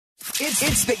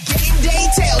It's the Game Day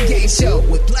Tailgate Show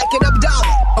with Black and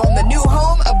Abdalla on the new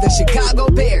home of the Chicago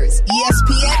Bears,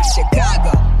 ESPN Chicago.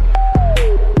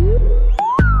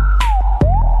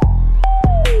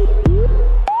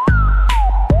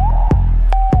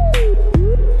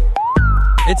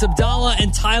 It's Abdalla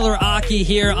and Tyler Aki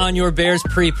here on your Bears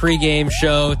pregame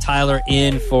show. Tyler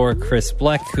in for Chris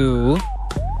Bleck, who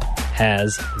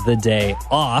has the day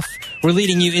off. We're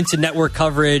leading you into network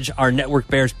coverage, our Network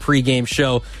Bears pregame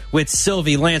show with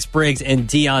Sylvie, Lance Briggs, and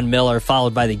Dion Miller,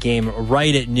 followed by the game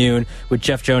right at noon with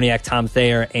Jeff Joniak, Tom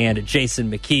Thayer, and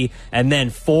Jason McKee. And then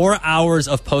 4 hours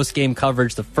of postgame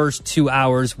coverage, the first 2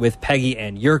 hours with Peggy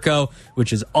and Yurko,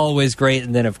 which is always great.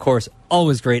 And then, of course,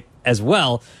 always great as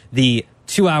well, the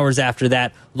 2 hours after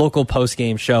that, local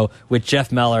postgame show with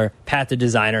Jeff Meller, Pat the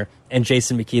Designer, and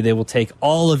Jason McKee. They will take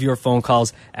all of your phone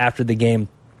calls after the game,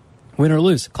 win or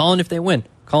lose. Call in if they win.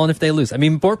 Call in if they lose. I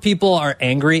mean, more people are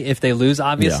angry if they lose,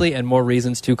 obviously, and more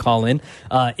reasons to call in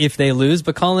if they lose.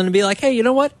 But call in and be like, hey, you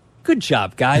know what? Good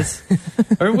job, guys.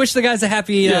 Or wish the guys a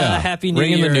happy New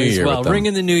Year as well. Ring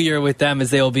in the New Year with them,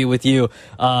 as they will be with you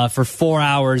for 4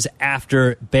 hours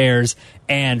after Bears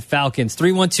and Falcons.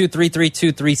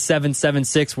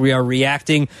 312-332-3776. We are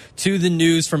reacting to the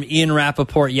news from Ian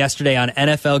Rappaport yesterday on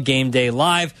NFL Game Day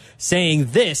Live, saying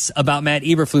this about Matt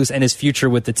Eberflus and his future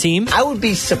with the team. I would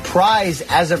be surprised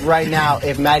as of right now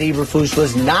if Matt Eberflus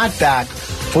was not back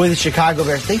for the Chicago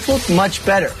Bears. They've looked much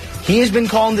better. He has been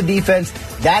calling the defense.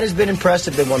 That has been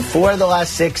impressive. They won 4 out of the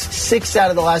last 6 out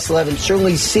of the last 11.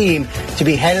 Certainly seem to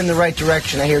be heading in the right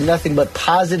direction. I hear nothing but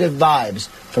positive vibes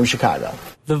from Chicago.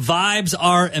 The vibes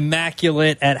are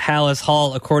immaculate at Hallis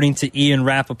Hall, according to Ian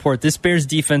Rappaport. This Bears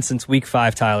defense since week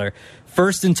 5, Tyler.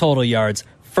 First in total yards,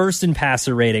 first in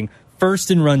passer rating, first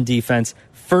in run defense,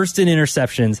 first in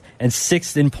interceptions, and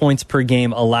 6th in points per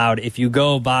game allowed. If you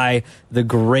go by the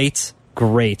great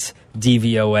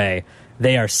DVOA,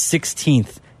 they are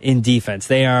 16th in defense.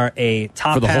 They are a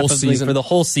top half of the league for the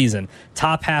whole season.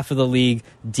 Top half of the league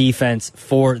defense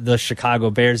for the Chicago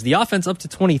Bears. The offense up to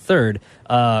 23rd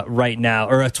right now,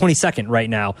 or 22nd right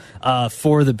now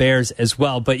for the Bears as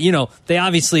well. But, you know, they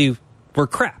obviously were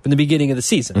crap in the beginning of the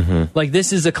season. Mm-hmm. Like,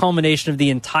 this is a culmination of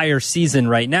the entire season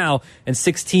right now, and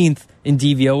 16th in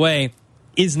DVOA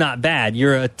is not bad.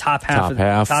 You're a top half of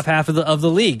the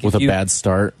league with a bad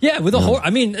start. Yeah, with I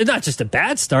mean, not just a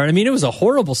bad start. I mean, it was a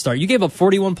horrible start. You gave up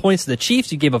 41 points to the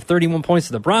Chiefs. You gave up 31 points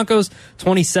to the Broncos,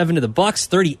 27 to the Bucks,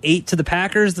 38 to the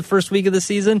Packers the first week of the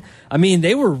season. I mean,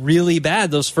 they were really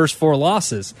bad those first 4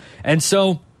 losses. And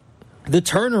so the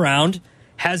turnaround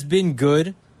has been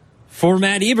good for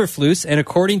Matt Eberflus, and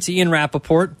according to Ian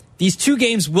Rappaport, these 2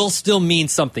 games will still mean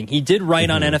something. He did write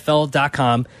on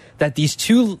NFL.com that these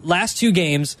last two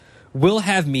games will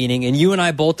have meaning, and you and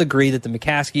I both agree that the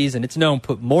McCaskies, and it's known,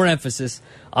 put more emphasis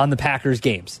on the Packers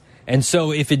games. And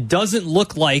so if it doesn't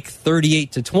look like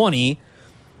 38-20,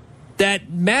 that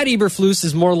Matt Eberflus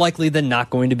is more likely than not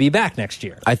going to be back next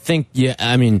year. I think,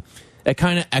 I mean, it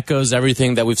kind of echoes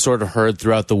everything that we've sort of heard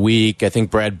throughout the week. I think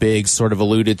Brad Biggs sort of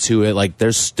alluded to it. Like,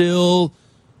 there's still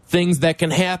things that can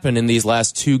happen in these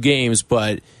last 2 games,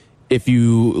 but if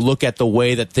you look at the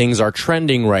way that things are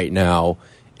trending right now,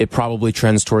 it probably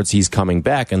trends towards he's coming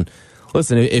back. And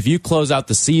listen, if you close out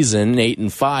the season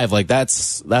 8-5, like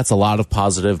that's a lot of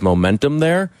positive momentum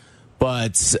there.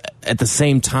 But at the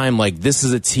same time, like, this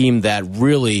is a team that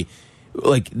really,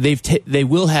 like, they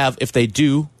will have, if they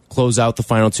do close out the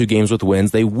final 2 games with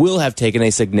wins, they will have taken a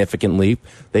significant leap.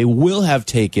 They will have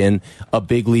taken a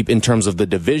big leap in terms of the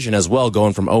division as well,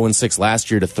 going from 0-6 last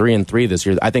year to 3-3 this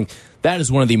year. I think that is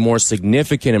one of the more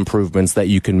significant improvements that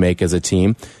you can make as a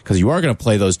team, because you are going to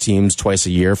play those teams twice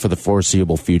a year for the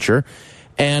foreseeable future.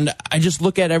 And I just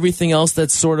look at everything else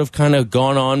that's sort of kind of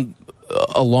gone on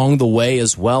along the way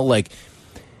as well. Like,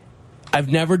 I've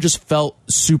never just felt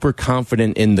super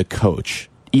confident in the coach,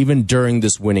 even during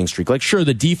this winning streak. Like, sure,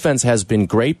 the defense has been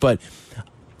great, but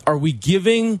are we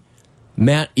giving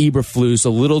Matt Eberflus a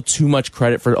little too much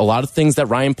credit for a lot of things that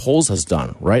Ryan Poles has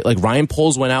done, right? Like, Ryan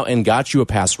Poles went out and got you a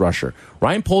pass rusher.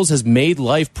 Ryan Poles has made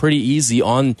life pretty easy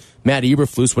on Matt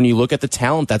Eberflus when you look at the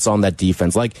talent that's on that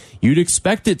defense. Like, you'd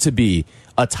expect it to be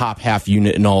a top half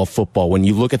unit in all of football when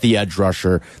you look at the edge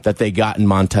rusher that they got in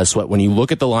Montez Sweat, when you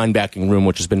look at the linebacking room,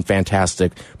 which has been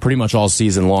fantastic pretty much all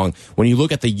season long, when you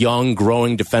look at the young,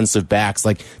 growing defensive backs,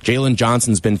 like Jalen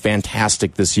Johnson's been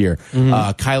fantastic this year,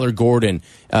 Kyler Gordon,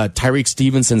 Tyreek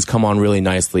Stevenson's come on really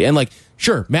nicely. And, like,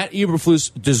 sure, Matt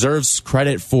Eberflus deserves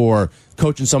credit for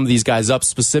coaching some of these guys up,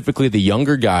 specifically the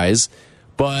younger guys,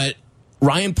 but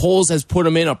Ryan Poles has put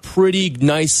him in a pretty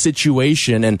nice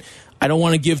situation, and I don't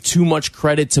want to give too much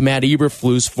credit to Matt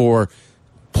Eberflus for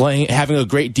having a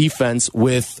great defense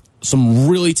with some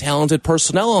really talented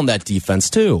personnel on that defense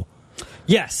too.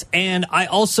 Yes, and I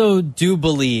also do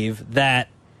believe that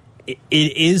it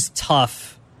is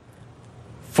tough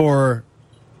for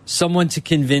someone to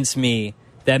convince me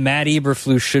that Matt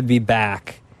Eberflus should be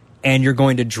back and you're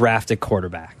going to draft a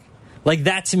quarterback. Like,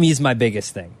 that to me is my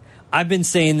biggest thing. I've been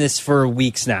saying this for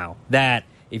weeks now, that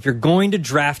if you're going to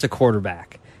draft a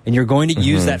quarterback and you're going to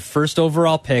use that first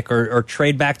overall pick or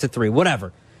trade back to 3,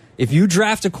 whatever, if you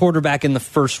draft a quarterback in the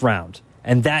first round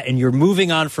and you're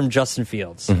moving on from Justin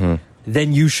Fields,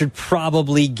 then you should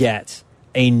probably get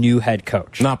a new head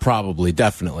coach. Not probably,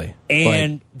 definitely.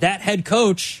 And that head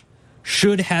coach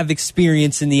should have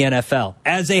experience in the NFL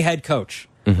as a head coach.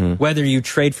 Whether you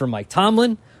trade for Mike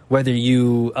Tomlin, whether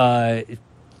you back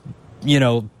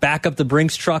up the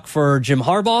Brinks truck for Jim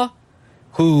Harbaugh,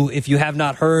 who, if you have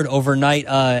not heard, overnight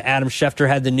Adam Schefter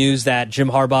had the news that Jim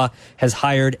Harbaugh has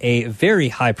hired a very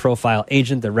high-profile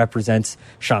agent that represents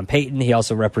Sean Payton. He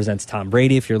also represents Tom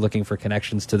Brady, if you're looking for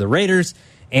connections to the Raiders.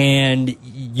 And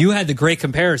you had the great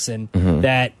comparison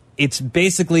that it's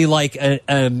basically like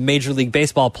a Major League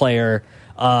Baseball player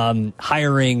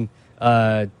hiring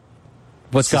Scott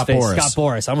Boras. Scott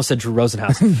Boras. I almost said Drew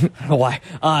Rosenhaus. I don't know why.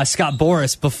 Scott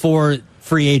Boras before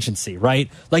free agency, right?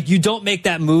 Like, you don't make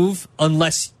that move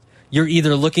unless you're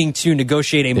either looking to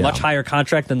negotiate a much higher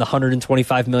contract than the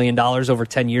 $125 million over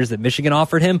 10 years that Michigan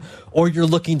offered him, or you're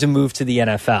looking to move to the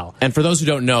NFL. And for those who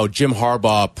don't know, Jim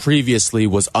Harbaugh previously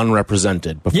was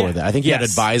unrepresented before that. I think he had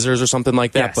advisors or something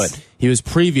like that, but he was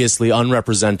previously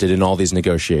unrepresented in all these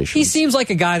negotiations. He seems like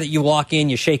a guy that you walk in,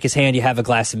 you shake his hand, you have a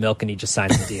glass of milk, and he just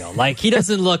signs the deal. Like, he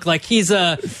doesn't look like he's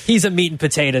a meat and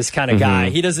potatoes kind of guy.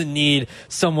 He doesn't need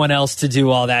someone else to do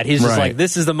all that. He's just like,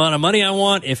 this is the amount of money I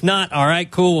want. If not, all right,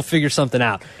 cool, we'll figure something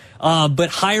out. But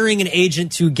hiring an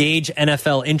agent to gauge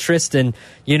NFL interest and,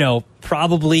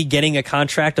 probably getting a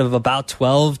contract of about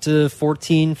 $12 to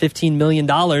 $14, $15 million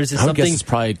is something. I guess it's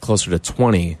probably closer to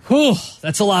 20. Whew,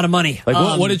 that's a lot of money.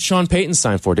 Like, what did Sean Payton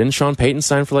sign for? Didn't Sean Payton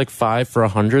sign for like 5 for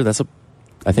 100?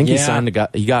 I think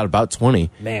he got about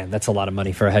 20. Man, that's a lot of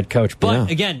money for a head coach.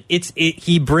 But again,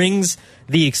 he brings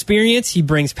the experience, he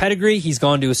brings pedigree, he's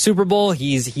gone to a Super Bowl,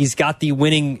 he's got the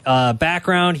winning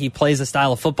background, he plays a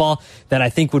style of football that I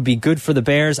think would be good for the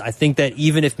Bears. I think that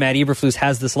even if Matt Eberflus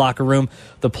has this locker room,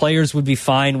 the players would be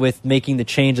fine with making the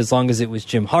change as long as it was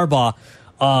Jim Harbaugh.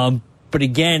 But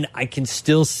again, I can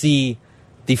still see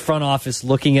the front office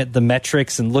looking at the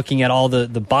metrics and looking at all the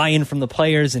buy-in from the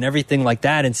players and everything like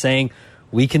that and saying,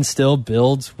 we can still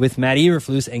build with Matt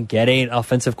Eberflus and get an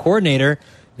offensive coordinator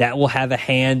that will have a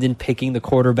hand in picking the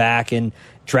quarterback and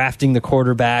drafting the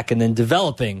quarterback and then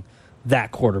developing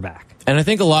that quarterback. And I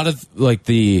think a lot of like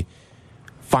the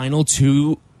final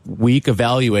 2-week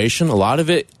evaluation, a lot of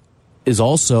it is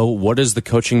also what is the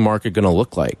coaching market going to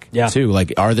look like too?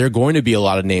 Like, are there going to be a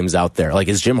lot of names out there? Like,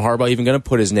 is Jim Harbaugh even going to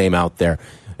put his name out there?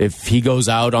 If he goes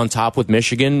out on top with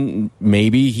Michigan,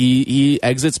 maybe he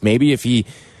exits. Maybe if he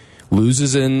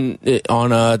loses on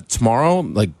tomorrow,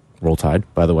 like, roll Tide,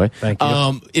 by the way. Thank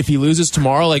you. If he loses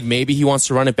tomorrow, like, maybe he wants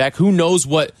to run it back. Who knows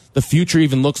what the future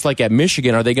even looks like at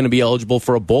Michigan? Are they going to be eligible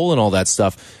for a bowl and all that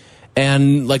stuff?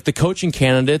 And like the coaching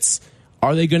candidates,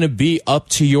 are they going to be up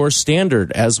to your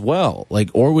standard as well? Like,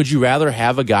 or would you rather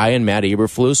have a guy in Matt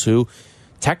Eberflus who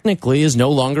technically is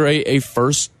no longer a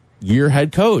first-year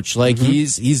head coach? Like,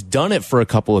 he's done it for a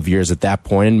couple of years at that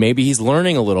point, and maybe he's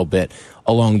learning a little bit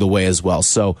along the way as well.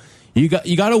 So you got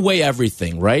to weigh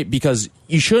everything, right? Because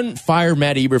you shouldn't fire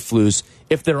Matt Eberflus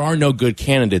if there are no good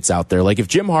candidates out there. Like, if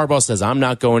Jim Harbaugh says, I'm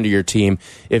not going to your team,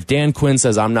 if Dan Quinn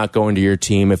says, I'm not going to your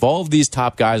team, if all of these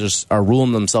top guys are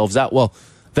ruling themselves out, well,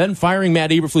 then firing Matt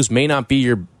Eberflus may not be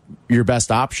your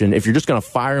best option if you're just going to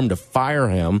fire him to fire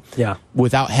him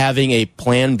without having a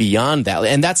plan beyond that.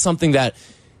 And that's something that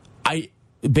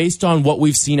based on what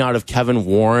we've seen out of Kevin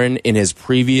Warren in his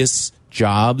previous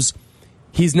jobs,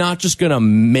 he's not just going to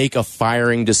make a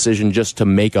firing decision just to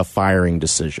make a firing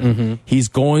decision. He's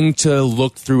going to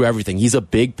look through everything. He's a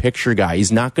big picture guy.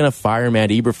 He's not going to fire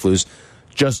Matt Eberflus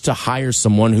just to hire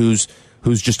someone who's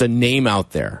just a name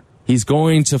out there. He's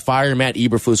going to fire Matt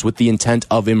Eberflus with the intent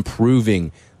of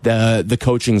improving the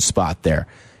coaching spot there.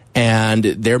 And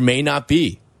there may not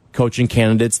be coaching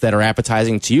candidates that are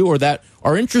appetizing to you or that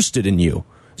are interested in you.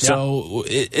 So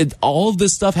all of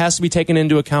this stuff has to be taken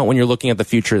into account when you're looking at the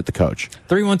future of the coach.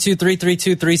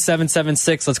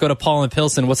 312-332-3776. Let's go to Paul and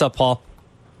Pilsen. What's up, Paul?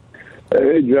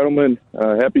 Hey, gentlemen.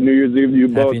 Happy New Year's Eve to you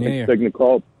both. Thanks for taking the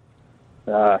call.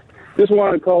 Just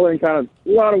wanted to call in kind of a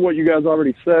lot of what you guys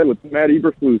already said with Matt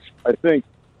Eberflus. I think,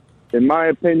 in my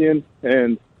opinion,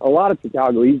 and a lot of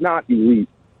Chicago, he's not elite.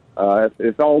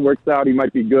 If all works out, he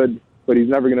might be good, but he's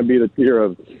never going to be the tier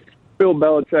of Bill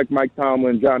Belichick, Mike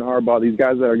Tomlin, John Harbaugh, these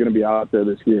guys that are going to be out there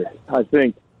this year. I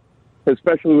think,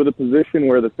 especially with a position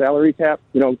where the salary cap,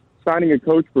 signing a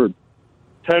coach for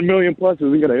 $10 million plus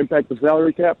isn't going to impact the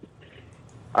salary cap.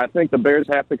 I think the Bears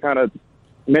have to kind of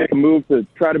make a move to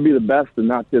try to be the best and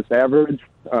not just average.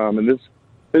 And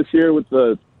this year, with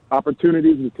the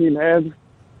opportunities the team has,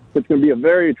 it's going to be a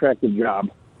very attractive job.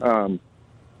 I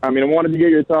wanted to get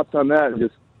your thoughts on that.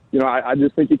 Just, I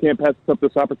just think you can't pass up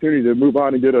this opportunity to move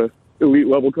on and get a elite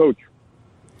level coach.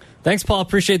 Thanks, Paul.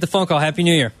 Appreciate the phone call. Happy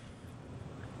New Year.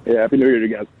 Yeah, Happy New Year to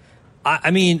you guys.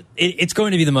 It's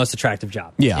going to be the most attractive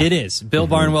job. Yeah. It is. Bill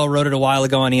Barnwell wrote it a while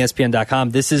ago on ESPN.com.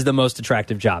 This is the most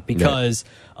attractive job because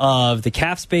of the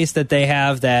cap space that they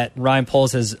have that Ryan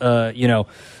Poles has,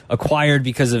 acquired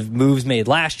because of moves made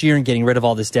last year and getting rid of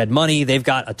all this dead money. They've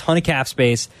got a ton of cap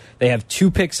space. They have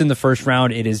 2 picks in the first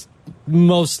round. It is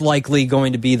most likely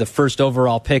going to be the first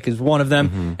overall pick is one of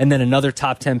them, and then another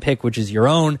top 10 pick, which is your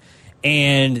own.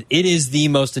 And it is the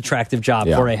most attractive job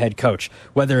for a head coach.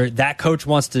 Whether that coach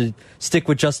wants to stick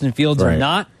with Justin Fields or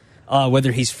not,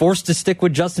 whether he's forced to stick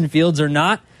with Justin Fields or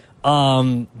not,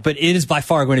 but it is by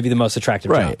far going to be the most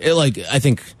attractive job. I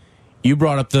think you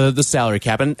brought up the salary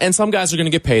cap, and some guys are going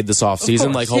to get paid this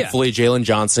offseason. Hopefully Jalen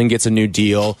Johnson gets a new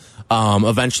deal.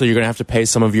 Eventually, you're going to have to pay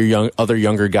some of your other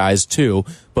younger guys too.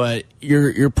 But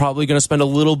you're probably going to spend a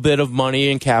little bit of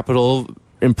money and capital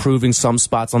improving some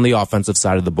spots on the offensive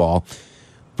side of the ball.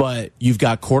 But you've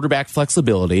got quarterback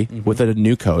flexibility with a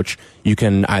new coach. You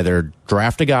can either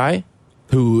draft a guy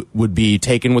who would be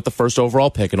taken with the first overall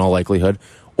pick in all likelihood,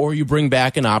 or you bring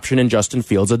back an option in Justin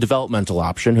Fields, a developmental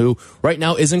option, who right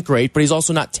now isn't great, but he's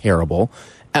also not terrible.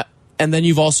 And then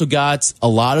you've also got a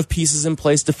lot of pieces in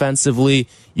place defensively.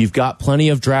 You've got plenty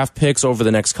of draft picks over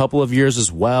the next couple of years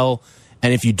as well.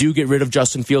 And if you do get rid of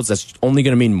Justin Fields, that's only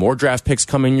going to mean more draft picks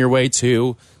coming your way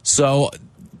too. So,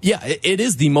 yeah, it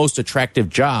is the most attractive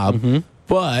job,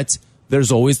 but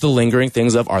there's always the lingering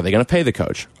things of, are they going to pay the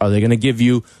coach? Are they going to give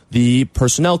you the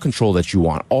personnel control that you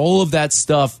want? All of that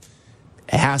stuff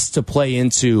has to play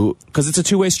into, because it's a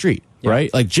two-way street,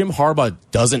 right? Like Jim Harbaugh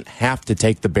doesn't have to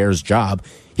take the Bears' job.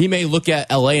 He may look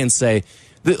at LA and say,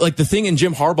 the thing in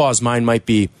Jim Harbaugh's mind might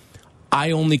be,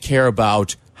 I only care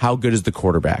about how good is the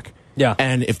quarterback. Yeah.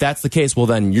 And if that's the case, well,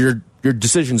 then your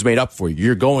decision's made up for you.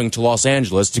 You're going to Los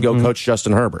Angeles to go coach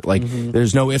Justin Herbert.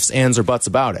 There's no ifs, ands, or buts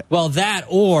about it. Well, that,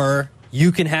 or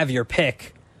you can have your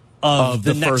pick of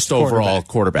the next first overall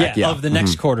quarterback. Of the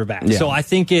next quarterback. Yeah. So I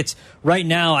think it's right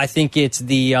now. I think it's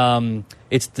the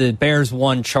Bears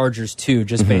 1, Chargers 2,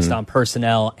 just based on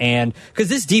personnel, and because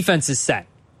this defense is set.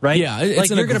 Right? Yeah,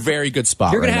 it's in a very good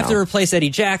spot. You're going to right have now. to replace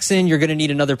Eddie Jackson. You're going to need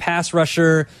another pass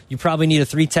rusher. You probably need a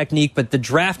 3 technique, but the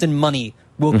draft and money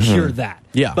will cure that.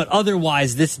 Yeah. But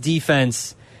otherwise, this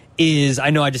defense is, I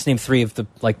know I just named 3 of the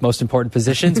most important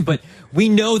positions, but we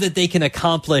know that they can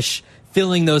accomplish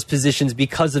filling those positions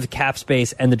because of cap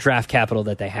space and the draft capital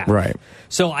that they have. Right.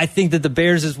 So I think that the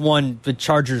Bears is 1, the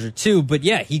Chargers are 2, but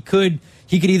yeah, he could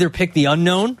either pick the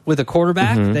unknown with a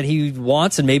quarterback that he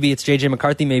wants, and maybe it's J.J.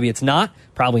 McCarthy, maybe it's not.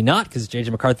 Probably not, because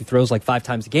J.J. McCarthy throws 5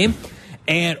 times a game.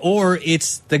 Or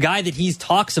it's the guy that he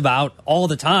talks about all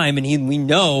the time, and we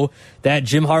know that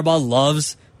Jim Harbaugh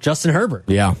loves Justin Herbert.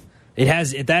 Yeah.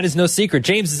 That is no secret.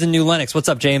 James is in New Lenox. What's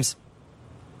up, James?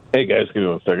 Hey, guys, give me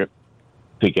 1 second.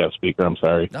 Take you out speaker, I'm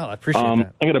sorry. No, I appreciate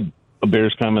that. I got a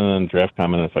Bears comment and a draft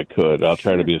comment if I could. I'll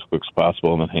try to be as quick as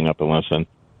possible and then hang up and listen.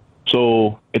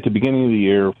 So at the beginning of the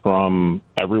year, from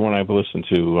everyone I've listened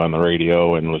to on the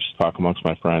radio and was talk amongst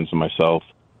my friends and myself,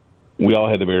 we all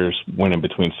had the Bears winning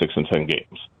between 6 and 10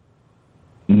 games.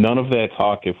 None of that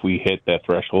talk, if we hit that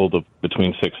threshold of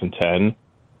between 6 and 10,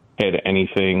 had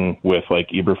anything with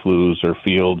Eberflus or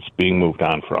Fields being moved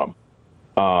on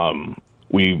from.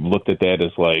 We looked at that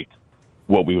as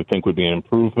what we would think would be an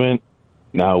improvement.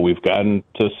 Now we've gotten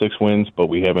to 6 wins, but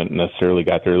we haven't necessarily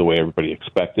got there the way everybody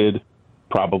expected.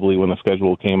 Probably when the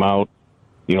schedule came out,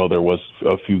 there was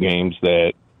a few games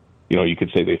that, you could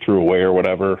say they threw away or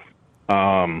whatever.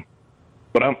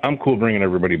 But I'm cool bringing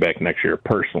everybody back next year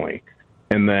personally.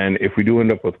 And then if we do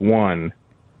end up with 1,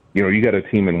 you got a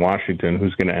team in Washington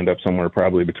who's going to end up somewhere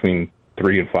probably between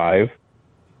 3 and 5.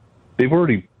 They've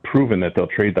already proven that they'll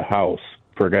trade the house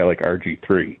for a guy like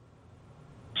RG3.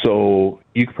 So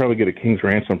you could probably get a king's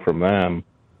ransom from them.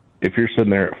 If you're sitting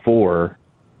there at 4,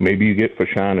 maybe you get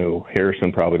Fashanu.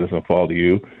 Harrison probably doesn't fall to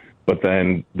you. But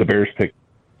then the Bears pick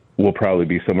will probably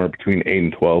be somewhere between 8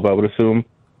 and 12, I would assume.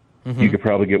 You could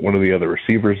probably get one of the other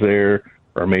receivers there,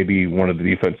 or maybe one of the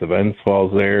defensive ends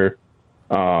falls there.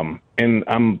 And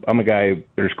I'm a guy,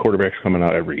 there's quarterbacks coming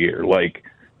out every year.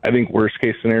 I think worst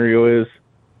case scenario is,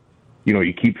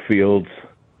 you keep Fields,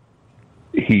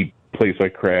 he plays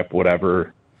like crap,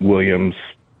 whatever, Williams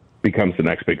becomes the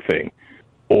next big thing.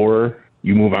 Or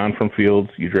you move on from Fields,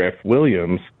 you draft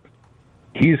Williams,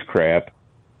 he's crap,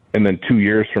 and then 2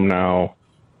 years from now,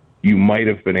 you might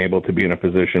have been able to be in a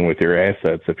position with your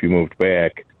assets if you moved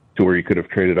back to where you could have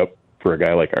traded up for a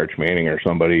guy like Arch Manning or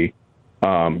somebody.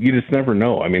 You just never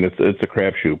know. I mean, it's a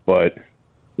crapshoot, but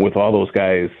with all those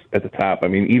guys at the top, I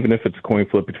mean, even if it's a coin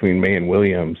flip between May and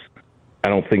Williams, I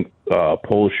don't think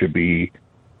Poles should be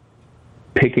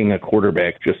picking a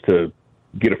quarterback just to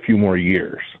get a few more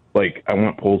years. Like, I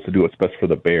want Poles to do what's best for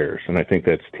the Bears, and I think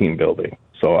that's team building.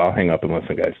 So I'll hang up and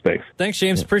listen, guys. Thanks. Thanks,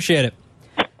 James. Appreciate it.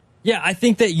 Yeah, I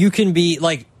think that you can be,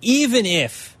 like, even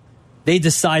if they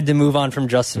decide to move on from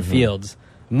Justin Fields,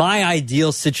 my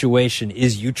ideal situation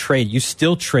is you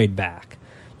still trade back.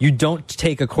 You don't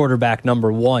take a quarterback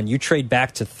number 1. You trade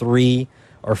back to 3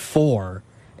 or 4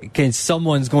 because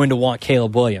someone's going to want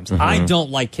Caleb Williams. I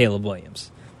don't like Caleb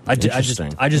Williams. I just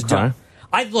don't.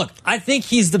 I think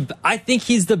he's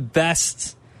the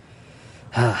best.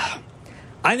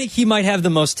 I think he might have the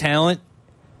most talent,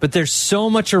 but there's so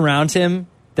much around him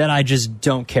that I just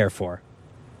don't care for,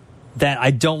 that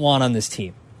I don't want on this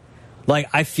team. Like,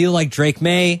 I feel like Drake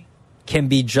May can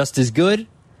be just as good.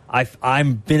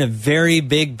 I've been a very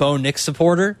big Bo Nix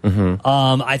supporter.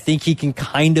 I think he can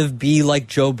kind of be like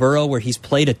Joe Burrow, where he's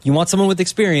played it. You want someone with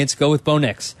experience, go with Bo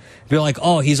Nix. If you're like,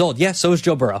 oh, he's old. Yeah, so is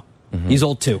Joe Burrow. He's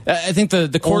old too. I think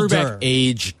the quarterback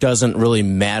age doesn't really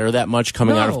matter that much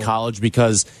coming out of college,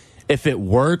 because if it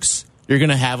works, you're going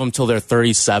to have them till they're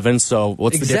 37. So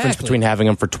what's the difference between having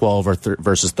them for 12 or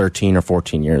versus 13 or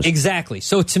 14 years? Exactly.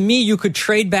 So to me, you could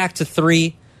trade back to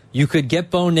 3. You could get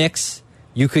Bo Nix.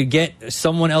 You could get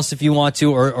someone else if you want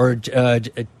to, or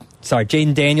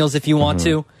Jaden Daniels if you want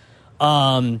to.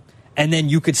 And then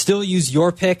you could still use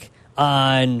your pick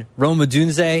on Rome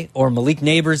Odunze or Malik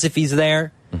Neighbors if he's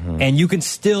there. And you can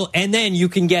then you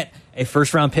can get a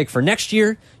first-round pick for next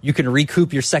year. You can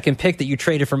recoup your second pick that you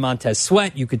traded for Montez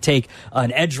Sweat. You could take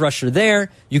an edge rusher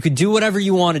there. You could do whatever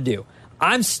you want to do.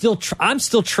 I'm still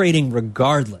trading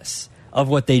regardless of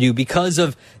what they do, because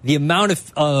of the amount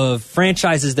of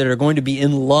franchises that are going to be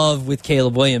in love with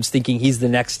Caleb Williams, thinking he's the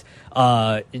next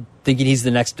Patrick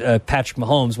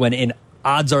Mahomes, when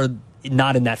odds are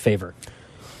not in that favor.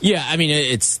 Yeah, I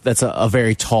mean, that's a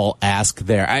very tall ask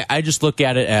there. I just look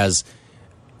at it as,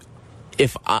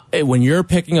 when you're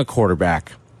picking a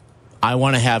quarterback, I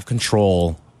want to have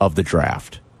control of the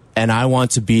draft, and I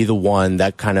want to be the one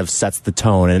that kind of sets the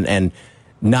tone and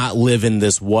not live in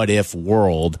this what if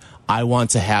world. I want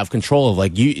to have control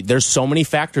of, there's so many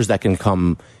factors that can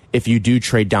come if you do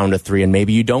trade down to 3, and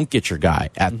maybe you don't get your guy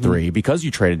at 3 because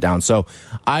you traded down. So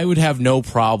I would have no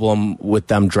problem with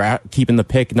them keeping the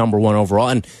pick number 1 overall.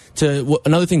 And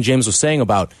another thing James was saying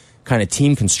about kind of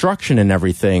team construction and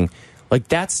everything, like,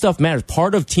 that stuff matters.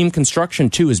 Part of team construction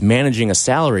too is managing a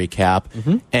salary cap,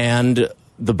 and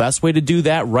the best way to do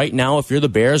that right now, if you're the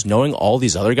Bears, knowing all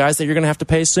these other guys that you're going to have to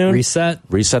pay soon, reset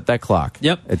that clock.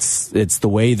 Yep, it's the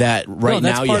way that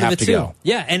now you have to go.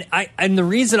 Yeah, and the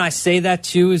reason I say that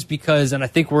too is because, and I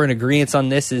think we're in agreement on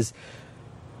this, is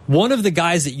one of the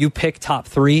guys that you pick top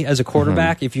 3 as a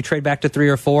quarterback, if you trade back to 3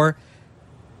 or 4,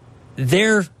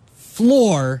 their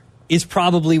floor is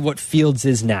probably what Fields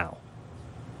is now.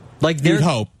 Like, you'd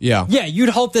hope, yeah, you'd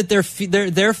hope that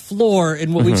their floor,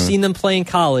 and what we've seen them play in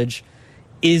college,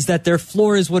 is that their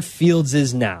floor is what Fields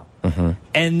is now.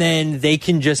 And then they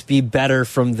can just be better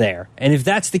from there. And if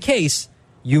that's the case,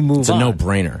 you move on. It's a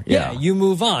no-brainer. Yeah, you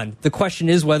move on. The question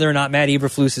is whether or not Matt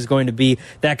Eberflus is going to be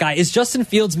that guy. Is Justin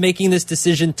Fields making this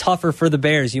decision tougher for the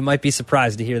Bears? You might be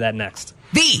surprised to hear that next.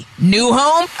 The new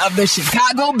home of the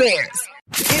Chicago Bears.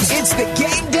 It's the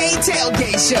Game Day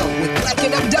Tailgate Show with Black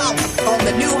and Abdalla on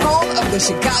the new home of the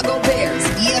Chicago Bears,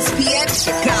 ESPN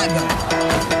Chicago.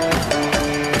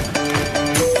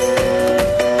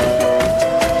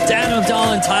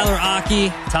 Abdalla and Tyler Aki.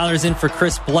 Tyler's in for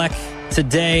Chris Bleck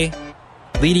today,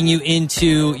 leading you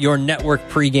into your network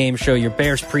pregame show, your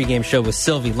Bears pregame show with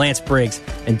Sylvie, Lance Briggs,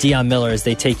 and Deion Miller as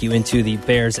they take you into the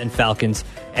Bears and Falcons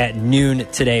at noon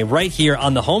today, right here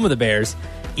on the home of the Bears,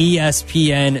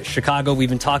 ESPN Chicago. We've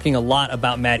been talking a lot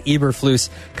about Matt Eberflus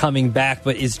coming back,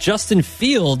 but is Justin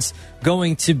Fields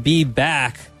going to be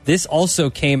back? This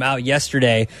also came out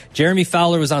yesterday. Jeremy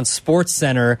Fowler was on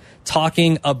SportsCenter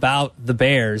talking about the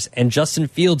Bears and Justin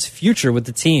Fields' future with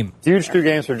the team. Huge 2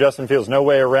 games for Justin Fields. No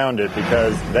way around it,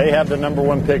 because they have the number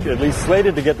 1 pick, at least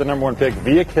slated to get the number 1 pick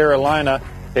via Carolina.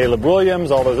 Caleb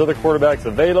Williams, all those other quarterbacks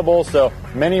available. So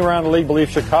many around the league believe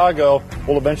Chicago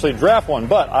will eventually draft one.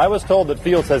 But I was told that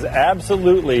Fields has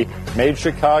absolutely made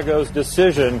Chicago's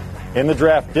decision in the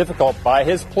draft difficult by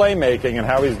his playmaking and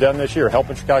how he's done this year,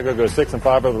 helping Chicago go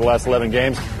 6-5 over the last 11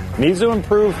 games. Needs to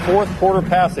improve fourth quarter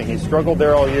passing. He's struggled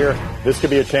there all year. This could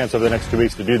be a chance over the next 2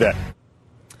 weeks to do that.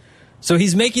 So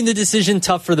he's making the decision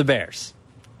tough for the Bears.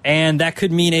 And that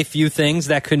could mean a few things.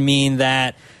 That could mean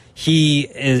that he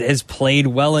has played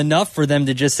well enough for them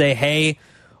to just say, hey,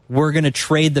 we're going to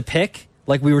trade the pick,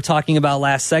 like we were talking about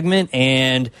last segment,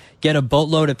 and get a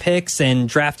boatload of picks and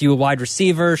draft you a wide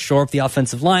receiver, shore up the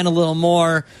offensive line a little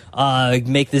more,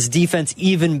 make this defense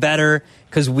even better,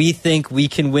 because we think we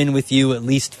can win with you at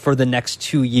least for the next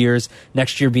 2 years,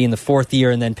 next year being the fourth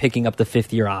year, and then picking up the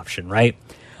fifth-year option, right?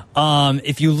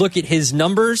 If you look at his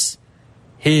numbers,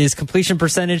 his completion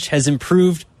percentage has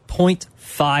improved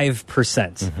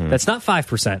 0.5%. That's not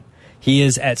 5%. He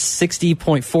is at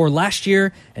 60.4 last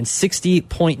year and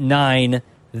 60.9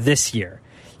 this year.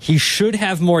 He should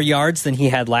have more yards than he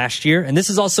had last year, and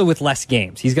this is also with less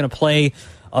games. He's going to play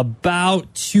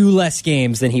about 2 less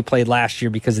games than he played last year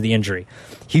because of the injury.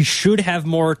 He should have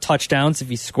more touchdowns if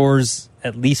he scores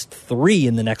at least 3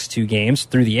 in the next 2 games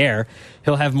through the air.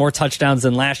 He'll have more touchdowns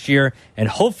than last year and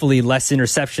hopefully less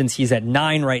interceptions. He's at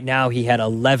 9 right now. He had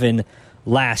 11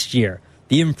 last year.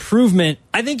 The improvement,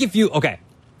 I think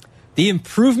the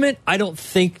improvement, I don't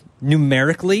think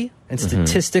numerically and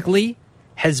statistically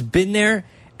has been there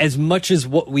as much as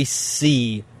what we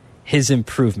see his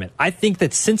improvement. I think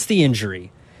that since the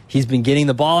injury, he's been getting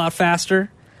the ball out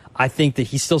faster. I think that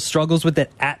he still struggles with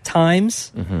it at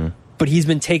times, but he's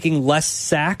been taking less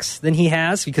sacks than he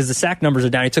has because the sack numbers are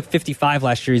down. He took 55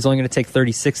 last year. He's only going to take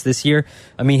 36 this year.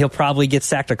 I mean, he'll probably get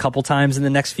sacked a couple times in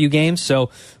the next few games. So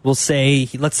let's say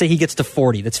he gets to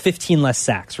 40. That's 15 less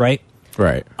sacks, right?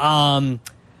 Right.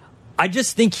 I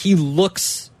just think he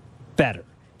looks better.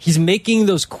 He's making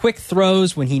those quick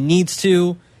throws when he needs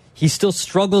to. He still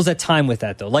struggles at time with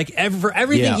that, though. Like, for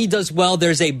everything he does well,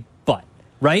 there's a but,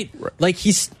 right? Like,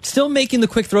 he's still making the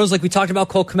quick throws like we talked about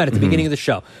Cole Kmet at the beginning of the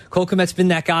show. Cole Kmet's been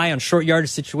that guy on short yardage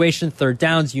situation, third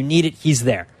downs, you need it, he's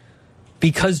there.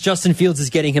 Because Justin Fields is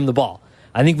getting him the ball.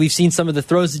 I think we've seen some of the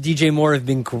throws to DJ Moore have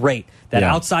been great. That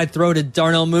outside throw to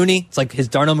Darnell Mooney, it's like his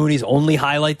Darnell Mooney's only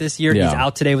highlight this year. He's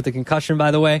out today with a concussion,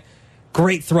 by the way.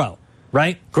 Great throw,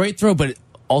 right? Great throw, but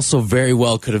also very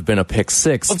well could have been a pick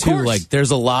six, too. Course. Like,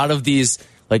 there's a lot of these,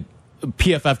 like,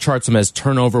 PFF charts him as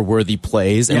turnover-worthy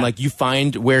plays, and, like, you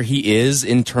find where he is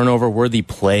in turnover-worthy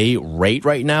play rate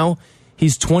right now.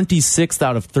 He's 26th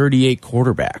out of 38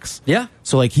 quarterbacks. Yeah.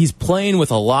 So, like, he's playing with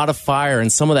a lot of fire,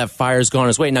 and some of that fire's gone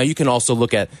his way. Now, you can also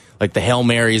look at, like, the Hail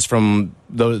Marys from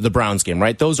the Browns game,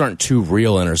 right? Those aren't 2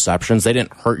 real interceptions. They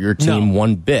didn't hurt your team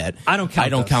one bit. I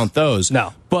don't count those.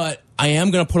 No. But I am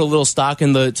going to put a little stock to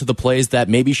the plays that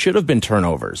maybe should have been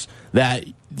turnovers, that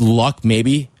luck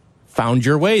maybe found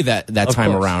your way that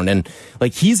time around. And,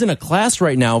 like, he's in a class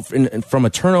right now from a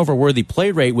turnover-worthy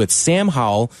play rate with Sam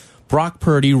Howell, Brock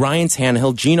Purdy, Ryan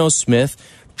Tannehill, Geno Smith,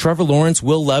 Trevor Lawrence,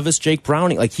 Will Levis, Jake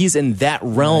Browning. Like, he's in that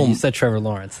realm. You said Trevor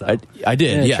Lawrence, though. I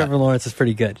did, yeah. Trevor Lawrence is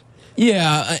pretty good.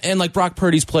 Yeah, and, like, Brock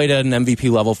Purdy's played at an MVP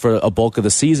level for a bulk of the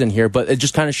season here, but it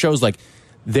just kind of shows, like,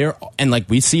 and, like,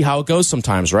 we see how it goes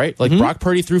sometimes, right? Like, Brock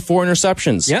Purdy threw 4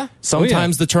 interceptions. Yeah.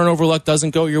 Sometimes the turnover luck doesn't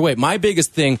go your way. My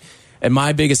biggest thing and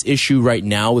my biggest issue right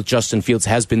now with Justin Fields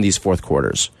has been these fourth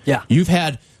quarters. Yeah.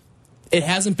 It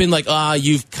hasn't been like,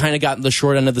 you've kind of gotten the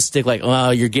short end of the stick, like,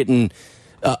 you're getting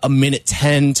a minute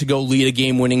 10 to go lead a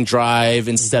game-winning drive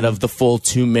instead of the full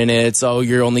 2 minutes. Oh,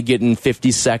 you're only getting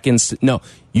 50 seconds. No,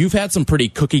 you've had some pretty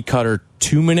cookie-cutter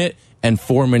 2-minute and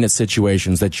 4-minute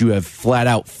situations that you have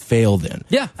flat-out failed in.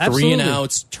 Yeah, absolutely. 3 and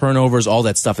outs, turnovers, all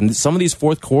that stuff. And some of these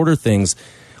fourth-quarter things,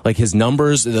 like his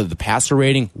numbers, the passer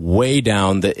rating, way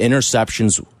down. The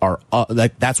interceptions are up.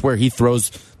 Like, that's where he throws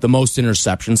the most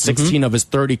interceptions. 16 of his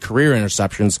 30 career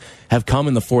interceptions have come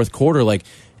in the fourth quarter. Like,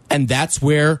 and that's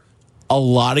where a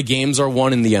lot of games are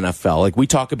won in the NFL. Like, we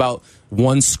talk about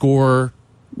one-score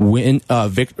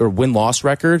win-loss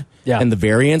record and the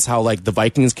variance, how, like, the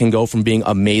Vikings can go from being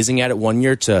amazing at it one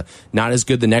year to not as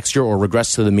good the next year or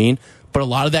regress to the mean. But a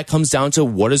lot of that comes down to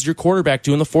what does your quarterback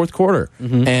do in the fourth quarter?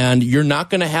 And you're not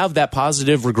going to have that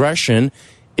positive regression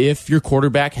if your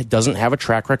quarterback doesn't have a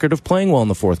track record of playing well in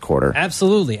the fourth quarter.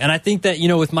 Absolutely. And I think that,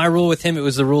 with my rule with him, it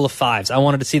was the rule of 5s. I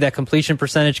wanted to see that completion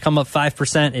percentage come up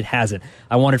 5%. It hasn't.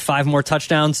 I wanted 5 more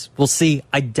touchdowns. We'll see.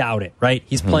 I doubt it, right?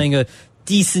 He's playing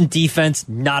decent defense,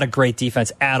 not a great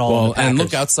defense at all. Well, and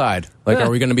look outside. Are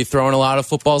we going to be throwing a lot of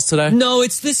footballs today? No,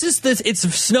 it's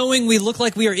snowing. We look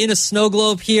like we are in a snow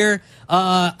globe here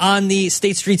on the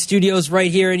State Street Studios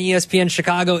right here in ESPN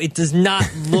Chicago. It does not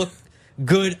look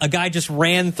good. A guy just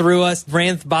ran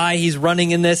by. He's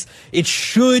running in this. It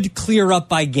should clear up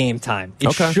by game time.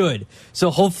 It should.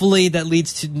 So hopefully that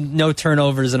leads to no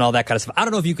turnovers and all that kind of stuff. I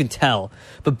don't know if you can tell,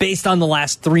 but based on the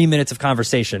last 3 minutes of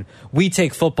conversation, we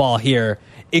take football here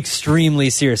extremely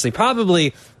seriously,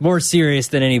 probably more serious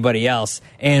than anybody else.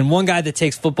 And one guy that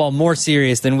takes football more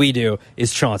serious than we do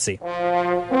is Chauncey.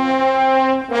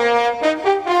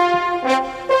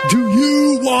 Do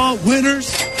you want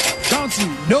winners? Chauncey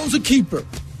knows a keeper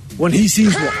when he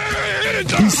sees one.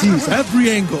 He sees every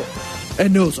angle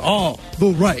and knows all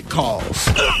the right calls.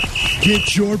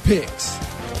 Get your picks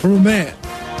from a man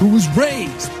who was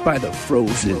raised by the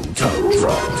frozen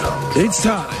tundra. It's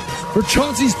time for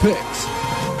Chauncey's Picks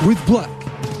with Black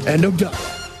and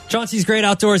Abdalla. Chauncey's Great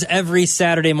Outdoors every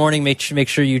Saturday morning. Make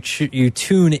sure you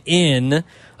tune in.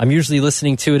 I'm usually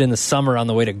listening to it in the summer on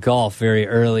the way to golf very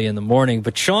early in the morning.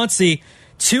 But Chauncey,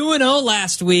 2-0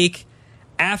 last week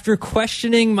after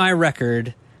questioning my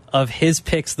record of his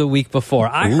picks the week before.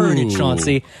 I heard it,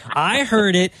 Chauncey. I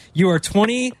heard it. You are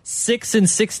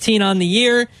 26-16 on the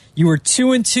year. You were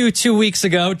 2-2 2 weeks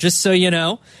ago, just so you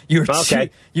know. You were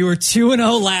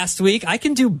 2-0 last week. I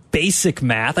can do basic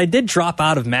math. I did drop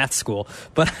out of math school,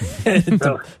 but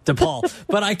DePaul.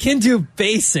 But I can do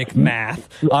basic math.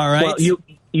 All right. Well,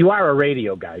 you are a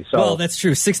radio guy, so. Well, that's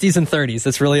true. 60s and 30s.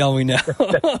 That's really all we know.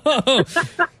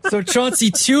 So, Chauncey,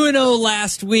 2-0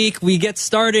 last week. We get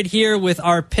started here with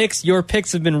our picks. Your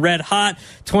picks have been red hot,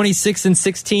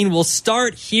 26-16. We'll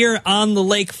start here on the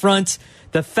lakefront.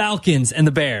 The Falcons and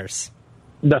the Bears.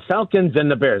 The Falcons and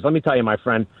the Bears. Let me tell you, my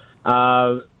friend.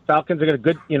 Falcons are going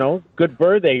to good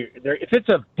bird. If it's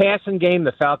a passing game,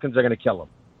 the Falcons are going to kill them.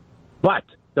 But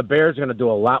the Bears are going to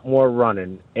do a lot more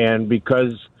running, and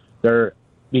because they're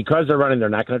running, they're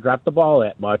not going to drop the ball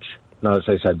that much. Notice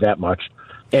I said that much.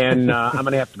 And I'm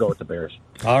going to have to go with the Bears.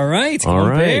 All right.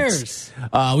 Bears.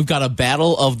 We've got a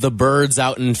battle of the birds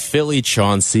out in Philly,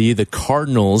 Chauncey. The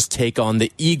Cardinals take on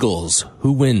the Eagles.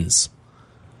 Who wins?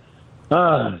 It's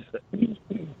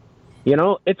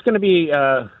going to be.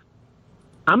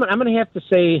 I'm going to have to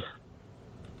say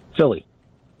Philly.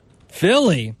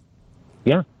 Philly.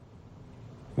 Yeah.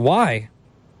 Why?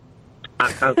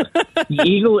 The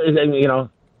Eagle is,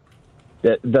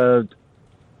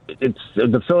 it's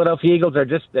the Philadelphia Eagles are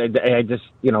just.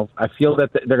 I feel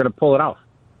that they're going to pull it off.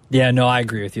 Yeah, no, I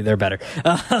agree with you. They're better.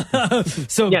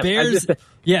 Bears,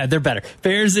 they're better.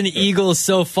 Bears and Eagles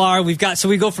so far. We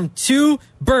go from 2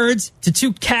 birds to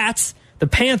 2 cats, the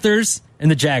Panthers and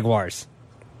the Jaguars.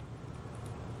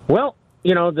 Well,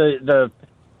 the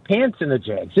Pants and the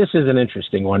Jags. This is an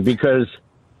interesting one because,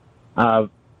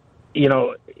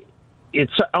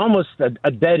 it's almost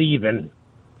a dead even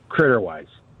critter-wise.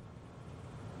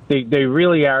 They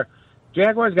really are.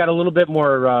 Jaguars got a little bit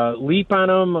more leap on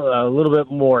them, a little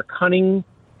bit more cunning.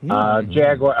 Coos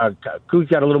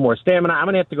got a little more stamina. I'm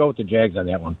going to have to go with the Jags on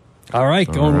that one. All right,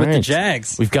 going with the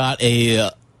Jags. We've got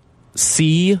a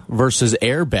sea versus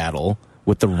air battle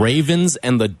with the Ravens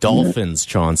and the Dolphins,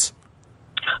 Chaunce.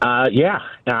 I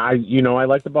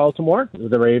like the Baltimore,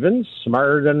 the Ravens,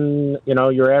 smarter than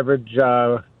your average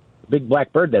big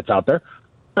black bird that's out there.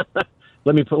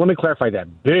 Let me clarify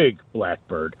that. Big black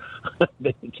bird. I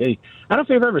don't know if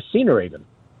you've ever seen a raven.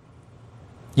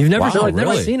 You've never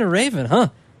seen a raven, huh?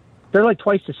 They're like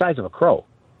twice the size of a crow.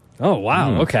 Oh,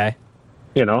 wow. Okay.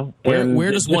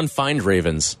 Where does one find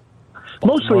ravens?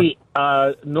 Mostly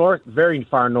north, very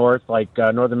far north, like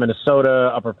northern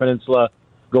Minnesota, Upper Peninsula,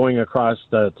 going across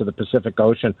to the Pacific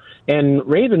Ocean. And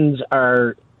ravens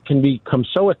can become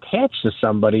so attached to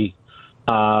somebody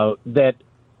that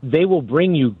they will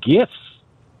bring you gifts.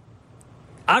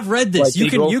 I've read this.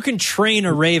 Like you can train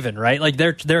a raven, right? Like they're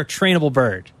a trainable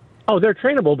bird. Oh, they're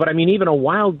trainable, but I mean, even a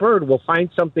wild bird will find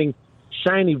something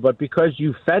shiny, but because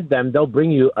you fed them, they'll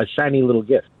bring you a shiny little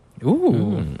gift.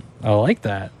 Ooh, I like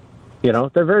that.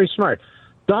 They're very smart.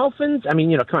 Dolphins, I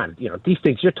mean, come on, these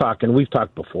things we've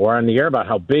talked before on the air about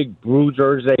how big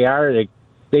bruisers they are.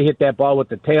 They hit that ball with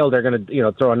the tail, they're going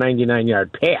to, throw a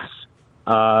 99-yard pass.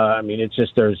 I mean, it's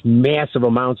just there's massive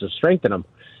amounts of strength in them.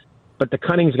 But the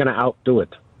cunning's going to outdo it.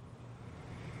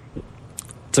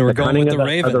 So we're going with the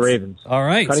Ravens. The Ravens. All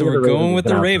right, so we're going with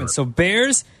the Ravens. So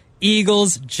Bears,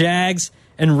 Eagles, Jags,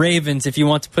 and Ravens if you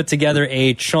want to put together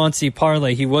a Chauncey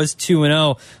parlay. He was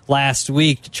 2-0 last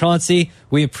week. Chauncey,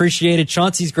 we appreciate it.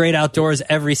 Chauncey's Great Outdoors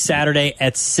every Saturday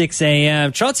at 6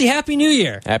 a.m. Chauncey, Happy New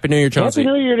Year. Happy New Year, Chauncey.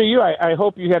 Happy New Year to you. I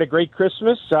hope you had a great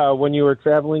Christmas when you were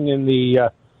traveling in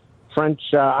the French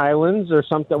islands or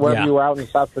something, wherever you were out in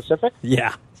the South Pacific.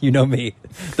 Yeah, you know me.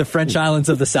 The French islands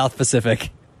of the South Pacific.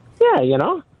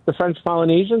 Yeah, the French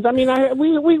Polynesians. I mean,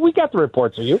 we got the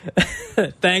reports of you.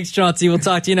 Thanks, Chauncey. We'll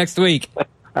talk to you next week.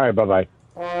 All right, bye-bye.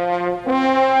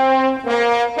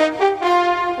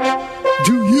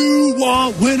 Do you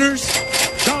want winners?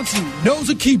 Chauncey knows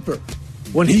a keeper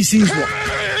when he sees one.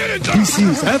 He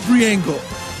sees every angle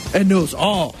and knows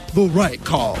all the right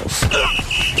calls.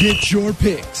 Get your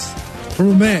picks from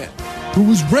a man who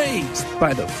was raised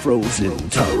by the frozen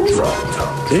tundra.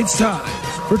 It's time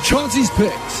for Chauncey's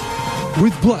Picks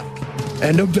with Black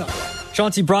and Abdalla.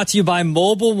 Chauncey, brought to you by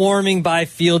Mobile Warming by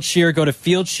Field Cheer. Go to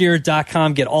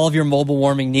fieldsheer.com. Get all of your mobile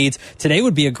warming needs. Today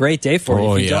would be a great day for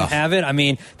you if you don't have it. I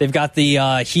mean, they've got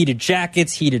the heated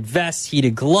jackets, heated vests,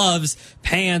 heated gloves,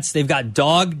 pants. They've got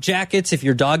dog jackets. If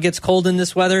your dog gets cold in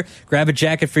this weather, grab a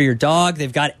jacket for your dog.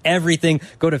 They've got everything.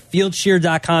 Go to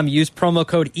fieldsheer.com. Use promo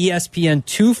code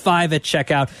ESPN25 at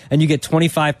checkout, and you get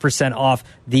 25% off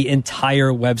the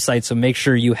entire website. So make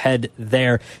sure you head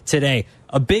there today.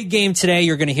 A big game today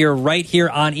you're going to hear right here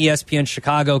on ESPN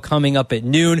Chicago coming up at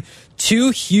noon.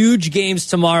 2 huge games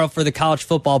tomorrow for the college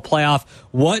football playoff.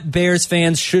 What Bears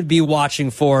fans should be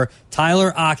watching for.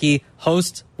 Tyler Aki,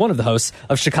 one of the hosts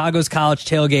of Chicago's College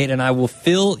Tailgate, and I will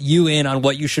fill you in on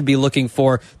what you should be looking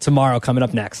for tomorrow coming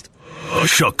up next.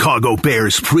 Chicago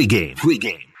Bears pregame.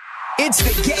 It's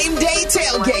the Game Day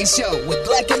Tailgate Show with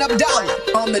Black and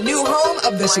Abdalla on the new home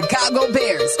of the Chicago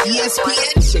Bears,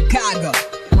 ESPN Chicago.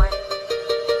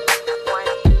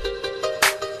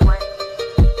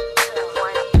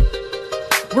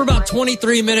 We're about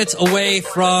 23 minutes away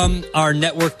from our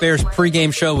Network Bears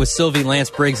pregame show with Sylvie, Lance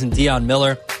Briggs, and Dion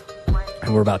Miller.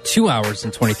 And we're about 2 hours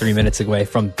and 23 minutes away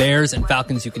from Bears and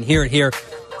Falcons. You can hear it here,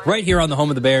 right here on the home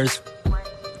of the Bears,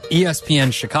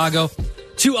 ESPN Chicago.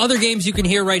 2 other games you can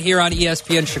hear right here on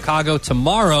ESPN Chicago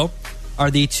tomorrow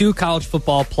are the 2 college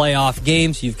football playoff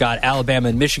games. You've got Alabama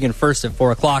and Michigan first at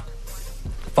 4 o'clock,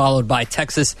 followed by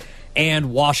Texas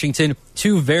and Washington.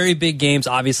 2 very big games,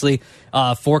 obviously,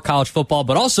 for college football,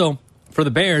 but also for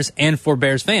the Bears and for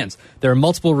Bears fans. There are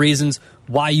multiple reasons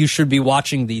why you should be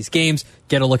watching these games.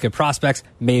 Get a look at prospects,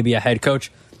 maybe a head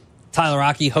coach. Tyler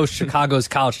Aki hosts Chicago's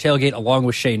College Tailgate along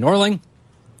with Shay Norling.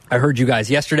 I heard you guys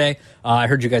yesterday. I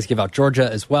heard you guys give out Georgia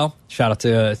as well. Shout out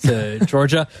to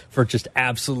Georgia for just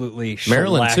absolutely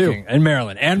Maryland, too. And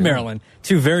Maryland.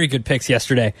 2 very good picks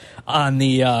yesterday on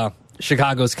the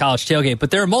Chicago's College Tailgate.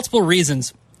 But there are multiple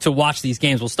reasons to watch these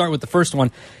games. We'll start with the first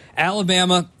one.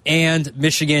 Alabama and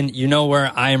Michigan. You know where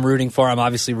I am rooting for. I'm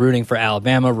obviously rooting for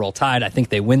Alabama. Roll Tide. I think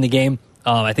they win the game.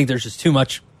 I think there's just too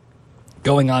much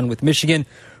going on with Michigan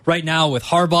right now with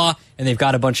Harbaugh, and they've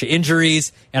got a bunch of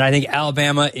injuries. And I think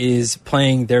Alabama is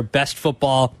playing their best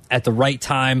football at the right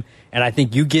time. And I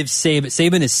think you give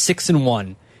Saban is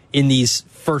 6-1 in these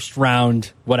first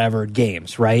round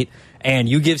games, right? And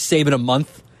you give Saban a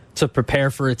month to prepare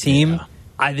for a team. Yeah.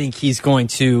 I think he's going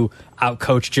to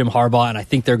outcoach Jim Harbaugh, and I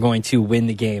think they're going to win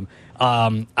the game.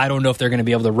 I don't know if they're going to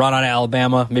be able to run on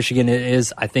Alabama. Michigan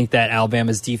is. I think that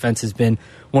Alabama's defense has been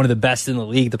one of the best in the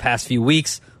league the past few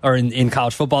weeks, or in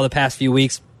college football the past few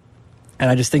weeks. And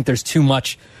I just think there's too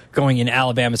much going in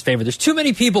Alabama's favor. There's too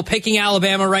many people picking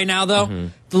Alabama right now, though.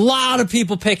 Mm-hmm. A lot of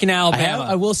people picking Alabama.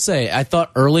 I will say, I thought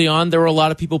early on there were a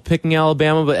lot of people picking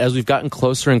Alabama, but as we've gotten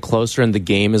closer and closer and the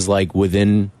game is like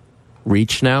within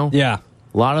reach now. Yeah.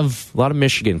 A lot of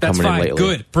Michigan coming in lately.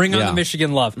 Good. Bring on the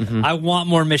Michigan love. Mm-hmm. I want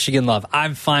more Michigan love.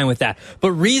 I'm fine with that.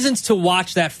 But reasons to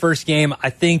watch that first game, I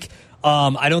think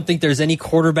I don't think there's any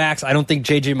quarterbacks. I don't think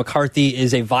J.J. McCarthy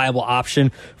is a viable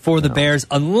option for the Bears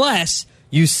unless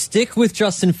you stick with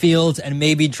Justin Fields and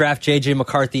maybe draft J.J.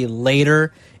 McCarthy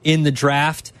later in the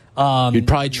draft. You'd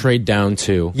probably trade down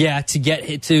too. Yeah, to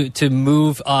get to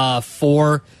move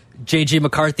for J.J.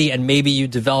 McCarthy, and maybe you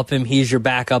develop him. He's your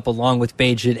backup along with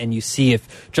Bagent, and you see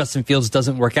if Justin Fields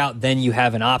doesn't work out, then you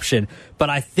have an option.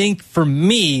 But I think for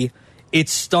me, it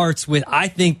starts with I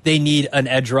think they need an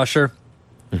edge rusher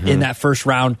in that first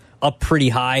round up pretty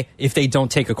high if they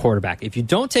don't take a quarterback. If you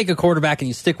don't take a quarterback and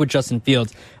you stick with Justin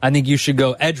Fields, I think you should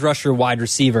go edge rusher, wide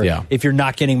receiver if you're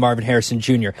not getting Marvin Harrison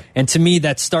Jr. And to me,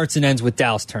 that starts and ends with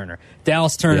Dallas Turner.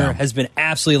 Dallas Turner has been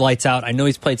absolutely lights out. I know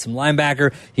he's played some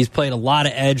linebacker. He's played a lot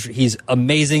of edge. He's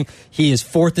amazing. He is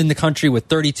 4th in the country with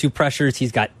 32 pressures.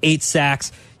 He's got 8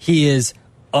 sacks. He is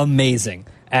amazing.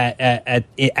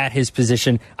 at his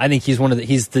position. I think he's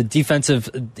he's the defense's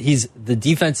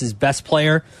best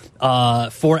player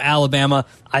for Alabama.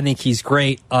 I think he's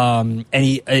great. And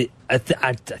I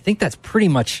think that's pretty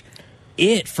much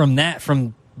it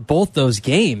from both those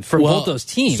games, both those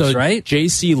teams, so right?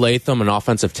 J.C. Latham, an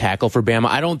offensive tackle for Bama.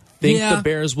 I don't think the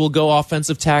Bears will go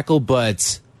offensive tackle,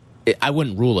 but I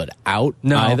wouldn't rule it out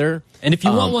either. And if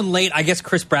you want one late, I guess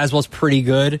Chris Braswell's pretty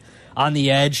good on the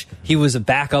edge. He was a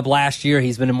backup last year.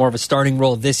 He's been in more of a starting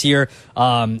role this year.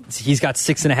 He's got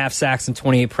 6.5 sacks and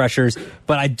 28 pressures.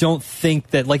 But I don't think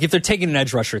that, like, if they're taking an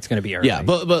edge rusher, it's going to be Irving. Yeah,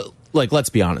 but like, let's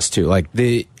be honest too. Like,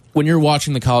 when you're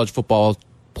watching the college football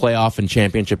playoff and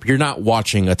championship, you're not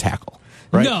watching a tackle.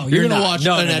 Right? No, you're going to not. watch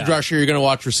an edge rusher. You're going to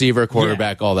watch receiver,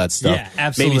 quarterback, all that stuff. Yeah,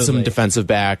 absolutely. Maybe some defensive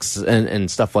backs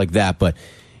and stuff like that. But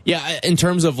yeah, in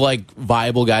terms of like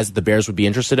viable guys that the Bears would be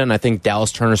interested in, I think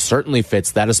Dallas Turner certainly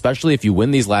fits that, especially if you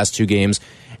win these last 2 games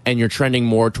and you're trending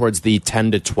more towards the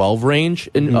 10 to 12 range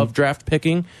of draft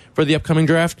picking for the upcoming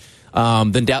draft.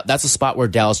 Then that's a spot where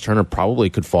Dallas Turner probably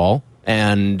could fall.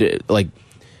 And like,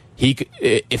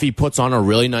 if he puts on a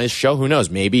really nice show, who knows?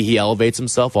 Maybe he elevates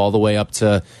himself all the way up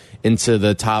into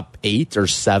the top 8 or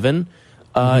 7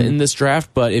 in this draft.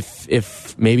 But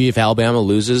if Alabama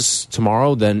loses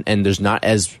tomorrow, then and there's not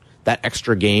that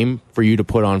extra game for you to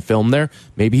put on film there,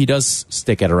 maybe he does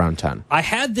stick at around 10. I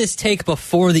had this take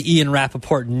before the Ian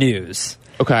Rappaport news.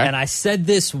 Okay. And I said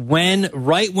this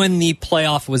right when the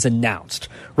playoff was announced,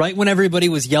 right when everybody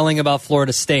was yelling about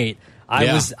Florida State.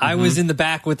 I was in the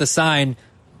back with a sign,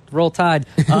 Roll Tide,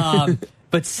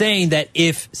 but saying that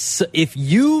if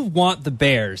you want the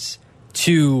Bears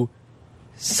to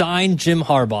sign Jim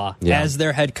Harbaugh as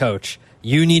their head coach,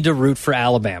 you need to root for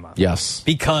Alabama. Yes.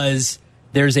 Because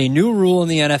there's a new rule in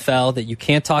the NFL that you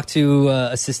can't talk to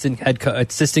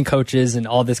assistant coaches and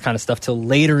all this kind of stuff till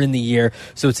later in the year.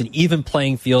 So it's an even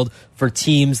playing field for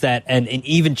teams and an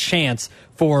even chance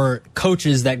for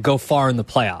coaches that go far in the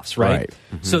playoffs, right?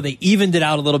 Mm-hmm. So they evened it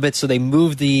out a little bit. So they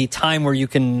moved the time where you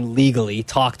can legally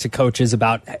talk to coaches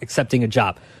about accepting a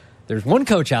job. There's one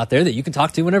coach out there that you can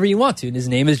talk to whenever you want to, and his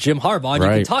name is Jim Harbaugh, and you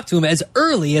can talk to him as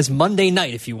early as Monday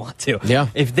night if you want to. Yeah.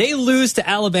 If they lose to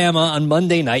Alabama on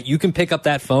Monday night, you can pick up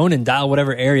that phone and dial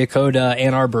whatever area code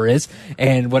Ann Arbor is,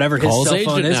 and whatever his cell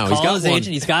phone is. Call his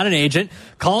agent. He's got an agent.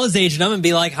 Call his agent up and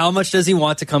be like, how much does he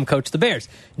want to come coach the Bears?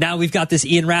 Now we've got this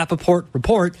Ian Rappaport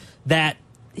report that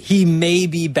he may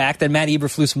be back, that Matt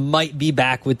Eberflus might be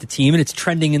back with the team, and it's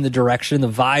trending in the direction. The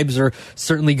vibes are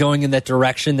certainly going in that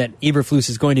direction that Eberflus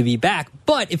is going to be back.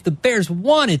 But if the Bears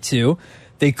wanted to,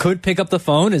 they could pick up the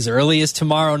phone as early as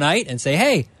tomorrow night and say,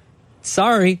 hey,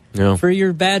 sorry for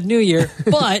your bad New Year,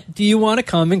 but do you want to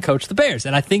come and coach the Bears?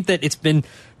 And I think that it's been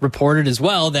reported as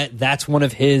well that that's one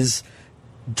of his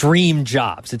dream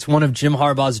jobs. It's one of Jim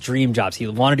Harbaugh's dream jobs. He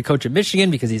wanted to coach at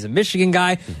Michigan because he's a Michigan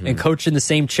guy and coach in the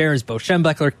same chair as Bo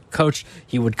Schembechler coached.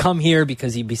 He would come here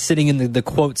because he'd be sitting in the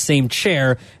quote same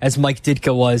chair as Mike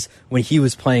Ditka was when he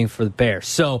was playing for the Bears.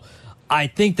 So I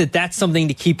think that that's something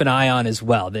to keep an eye on as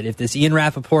well, that if this Ian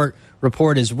Rappaport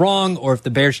report is wrong or if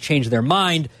the Bears change their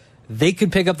mind, they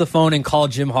could pick up the phone and call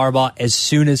Jim Harbaugh as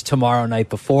soon as tomorrow night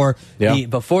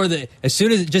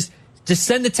just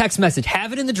send the text message.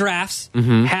 Have it in the drafts.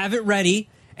 Have it ready.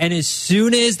 And as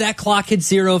soon as that clock hits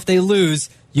 0, if they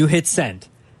lose, you hit send.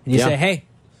 And you say, hey,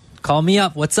 call me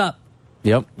up. What's up?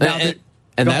 Yep.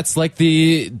 And that's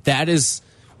that is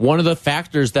one of the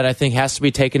factors that I think has to be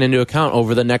taken into account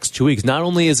over the next 2 weeks. Not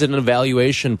only is it an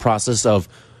evaluation process of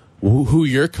who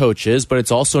your coach is, but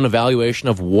it's also an evaluation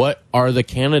of what are the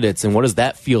candidates and what does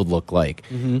that field look like.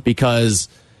 Because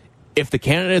if the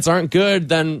candidates aren't good,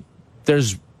 then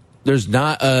there's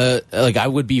not I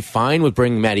would be fine with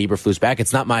bringing Matt Eberflus back.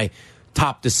 It's not my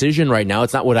top decision right now.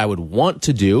 It's not what I would want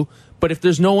to do. But if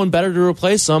there's no one better to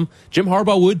replace him, Jim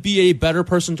Harbaugh would be a better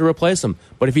person to replace him.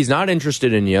 But if he's not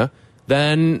interested in you,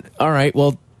 then all right,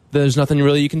 well, there's nothing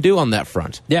really you can do on that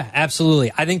front. Yeah, absolutely.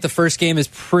 I think the first game is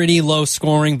pretty low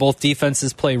scoring. Both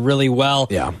defenses play really well.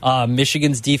 Yeah.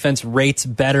 Michigan's defense rates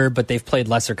better, but they've played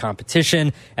lesser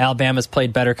competition. Alabama's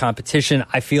played better competition.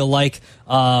 I feel like,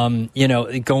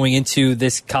 going into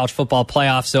this college football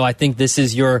playoff. So I think this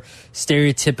is your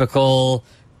stereotypical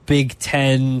Big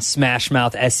Ten smash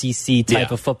mouth SEC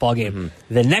type of football game.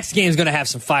 The next game is going to have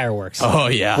some fireworks. Oh,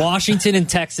 yeah. Washington and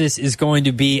Texas is going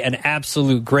to be an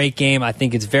absolute great game. I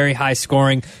think it's very high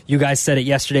scoring. You guys said it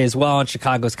yesterday as well on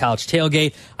Chicago's College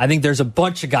Tailgate. I think there's a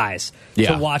bunch of guys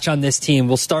to watch on this team.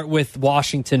 We'll start with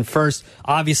Washington first.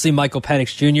 Obviously, Michael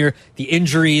Penix Jr. The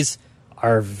injuries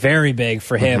are very big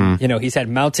for him. You know, he's had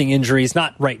mounting injuries,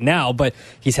 not right now, but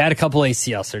he's had a couple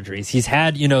ACL surgeries. He's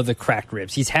had, you know, the cracked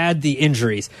ribs. He's had the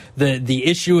injuries. The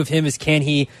issue of him is, can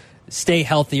he stay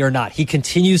healthy or not? He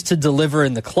continues to deliver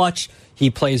in the clutch. He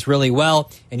plays really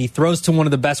well, and he throws to one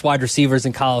of the best wide receivers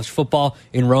in college football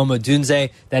in Rome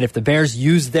Odunze, that if the Bears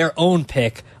use their own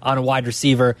pick on a wide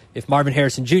receiver, if Marvin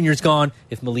Harrison Jr. is gone,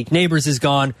 if Malik Neighbors is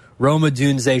gone, Rome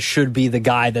Odunze should be the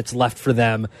guy that's left for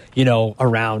them, you know,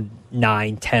 around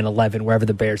 9, 10, 11, wherever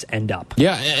the Bears end up.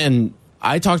 Yeah, and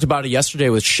I talked about it yesterday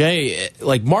with Shay.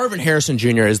 Like, Marvin Harrison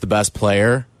Jr. is the best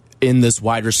player in this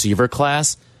wide receiver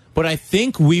class. But I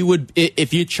think we would,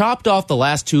 if you chopped off the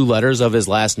last 2 letters of his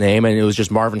last name and it was just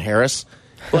Marvin Harris,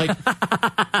 like,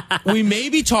 we may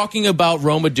be talking about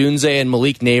Rome Odunze and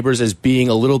Malik Neighbors as being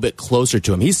a little bit closer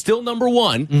to him. He's still number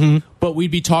 1, but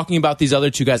we'd be talking about these other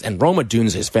 2 guys. And Rome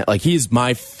Odunze is he's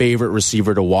my favorite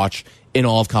receiver to watch in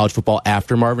all of college football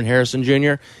after Marvin Harrison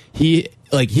Jr. He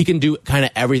can do kind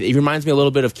of everything. He reminds me a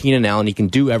little bit of Keenan Allen. He can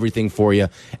do everything for you,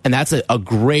 and that's a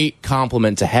great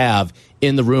compliment to have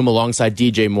in the room alongside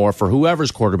DJ Moore for whoever's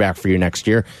quarterback for you next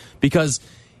year, because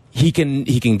he can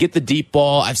get the deep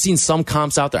ball. I've seen some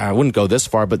comps out there. I wouldn't go this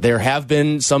far, but there have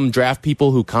been some draft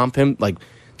people who comp him like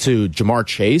to Jamar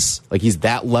Chase. Like, he's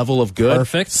that level of good.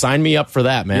 Perfect. Sign me up for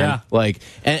that, man. Yeah. Like,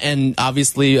 and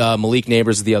obviously Malik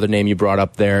Neighbors is the other name you brought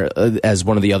up there as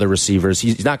one of the other receivers.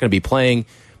 He's not going to be playing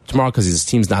tomorrow because his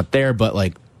team's not there, but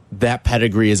like, that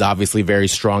pedigree is obviously very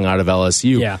strong out of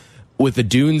LSU. Yeah. With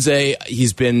Odunze,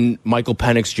 he's been Michael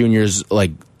Penix Jr.'s like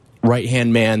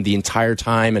right-hand man the entire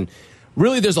time, and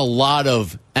really there's a lot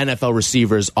of NFL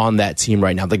receivers on that team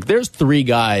right now. Like, there's 3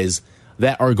 guys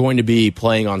that are going to be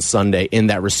playing on Sunday in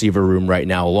that receiver room right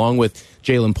now, along with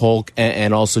Jalen Polk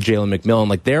and also Jalen McMillan.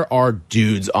 Like, there are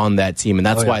dudes on that team, and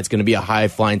that's why it's going to be a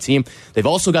high-flying team. They've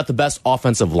also got the best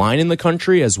offensive line in the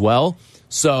country as well.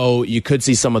 So you could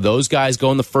see some of those guys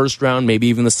go in the first round, maybe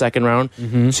even the second round,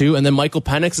 too. And then Michael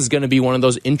Penix is going to be one of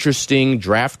those interesting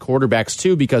draft quarterbacks,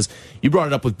 too, because you brought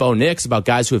it up with Bo Nix about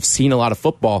guys who have seen a lot of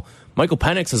football. Michael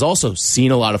Penix has also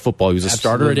seen a lot of football. He was a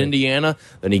starter at Indiana,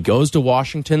 then he goes to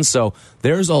Washington. So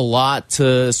there's a lot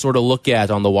to sort of look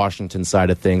at on the Washington side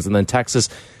of things. And then Texas,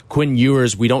 Quinn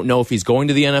Ewers, we don't know if he's going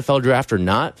to the NFL draft or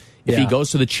not. If he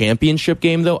goes to the championship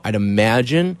game, though, I'd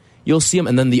imagine you'll see him.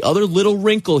 And then the other little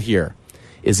wrinkle here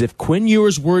is if Quinn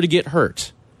Ewers were to get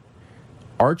hurt,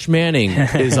 Arch Manning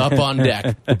is up on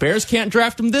deck. The Bears can't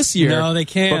draft him this year. No, they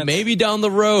can't. But maybe down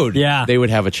the road, they would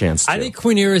have a chance to. I think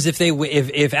Quinn Ewers,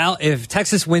 if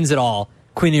Texas wins it all,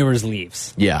 Quinn Ewers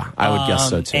leaves. Yeah, I would guess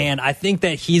so too. And I think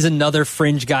that he's another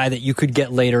fringe guy that you could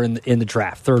get later in the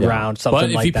draft, third round, something like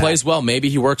that. But if he plays well, maybe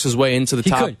he works his way into the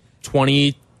top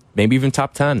 20, maybe even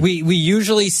top 10. We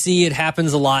usually see it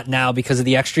happens a lot now because of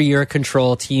the extra year of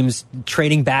control, teams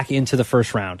trading back into the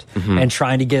first round and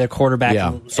trying to get a quarterback.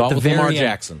 Yeah, saw it with Lamar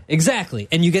Jackson. Exactly.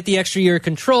 And you get the extra year of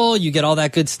control, you get all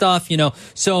that good stuff, you know.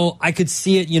 So I could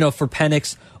see it, you know, for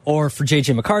Penix or for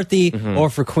J.J. McCarthy or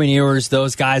for Quinn Ewers,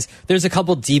 those guys. There's a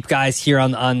couple deep guys here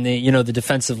on the, you know, the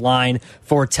defensive line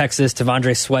for Texas.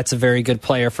 Tavondre Sweat's a very good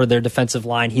player for their defensive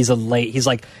line. He's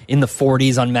like in the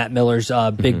 40s on Matt Miller's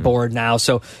big board now.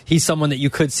 So he's someone that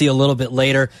you could see a little bit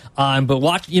later. But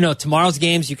watch, you know, tomorrow's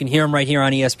games, you can hear them right here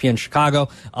on ESPN Chicago.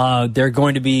 They're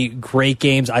going to be great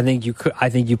games. I think you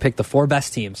pick the 4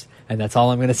 best teams, and that's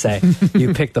all I'm going to say.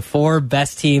 You pick the 4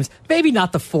 best teams. Maybe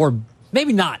not.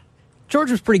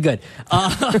 Georgia's pretty good.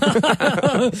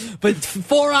 But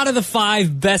 4 out of the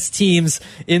 5 best teams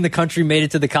in the country made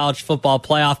it to the college football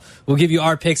playoff. We'll give you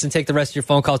our picks and take the rest of your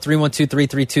phone calls.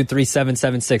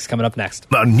 312-332-3776 coming up next.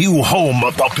 The new home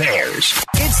of the Bears.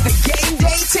 It's the Game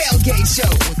Day Tailgate Show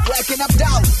with Black and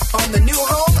Abdalla on the new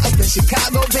home of the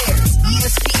Chicago Bears,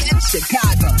 ESPN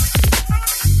Chicago.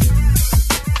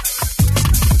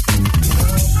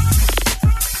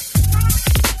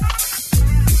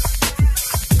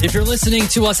 If you're listening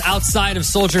to us outside of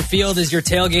Soldier Field as you're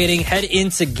tailgating, head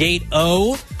into Gate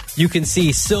O. You can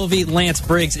see Sylvie, Lance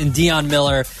Briggs, and Dion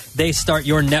Miller. They start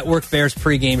your Network Bears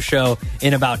pregame show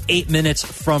in about 8 minutes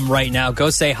from right now.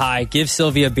 Go say hi. Give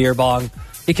Sylvie a beer bong.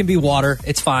 It can be water.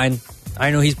 It's fine.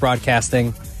 I know he's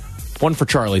broadcasting. One for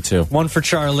Charlie, too. One for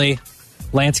Charlie.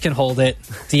 Lance can hold it.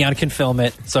 Dion can film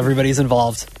it. So everybody's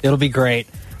involved. It'll be great.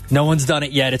 No one's done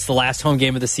it yet. It's the last home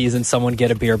game of the season. Someone get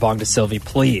a beer bong to Sylvie,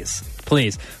 please.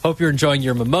 please. Hope you're enjoying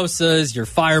your mimosas, your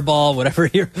Fireball, whatever.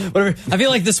 I feel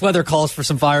like this weather calls for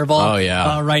some Fireball. Oh,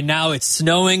 yeah. Right now it's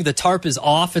snowing. The tarp is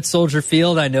off at Soldier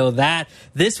Field. I know that.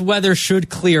 This weather should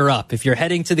clear up. If you're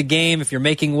heading to the game, if you're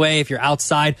making way, if you're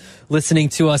outside listening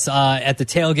to us at the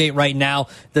tailgate right now,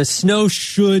 the snow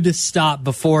should stop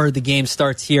before the game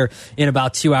starts here in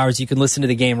about 2 hours. You can listen to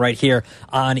the game right here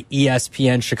on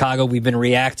ESPN Chicago. We've been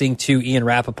reacting to Ian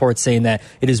Rappaport saying that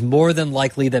it is more than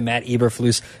likely that Matt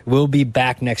Eberflus will be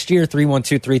back next year.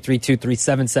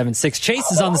 312-332-3776.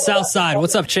 Chase is on the south side.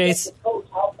 What's up, Chase?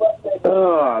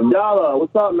 Abdalla,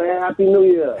 what's up, man? Happy New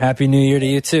Year. Happy New Year to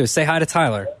you, too. Say hi to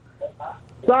Tyler.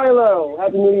 Tyler,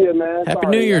 Happy New Year, man. Happy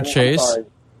New Year, man. Chase.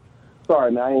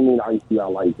 Sorry, man. I didn't mean to ice you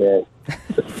out like that.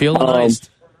 Feeling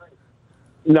iced?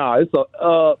 Nah, it's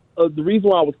the reason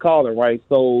why I was calling, right?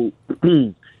 So,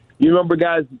 you remember,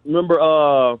 guys,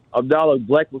 Abdalla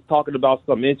Black was talking about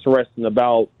something interesting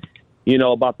about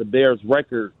the Bears'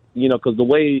 record, because the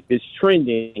way it's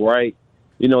trending, right?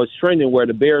 It's trending where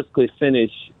the Bears could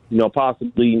finish,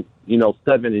 possibly,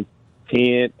 7-10,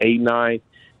 8-9.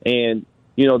 And,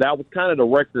 that was kind of the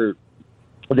record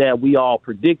that we all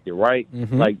predicted, right?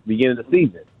 Mm-hmm. Like, beginning of the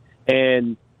season.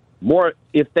 And more,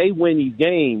 if they win these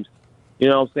games, you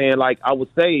know what I'm saying? Like, I would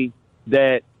say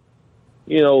that,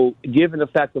 given the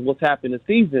fact of what's happened this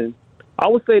season, I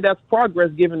would say that's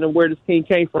progress given them where this team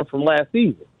came from last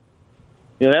season.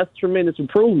 That's tremendous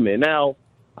improvement. Now,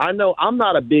 I know I'm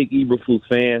not a big Eberflus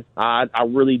fan. I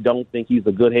really don't think he's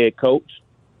a good head coach.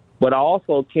 But I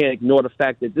also can't ignore the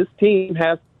fact that this team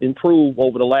has improved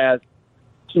over the last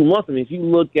 2 months. I mean, if you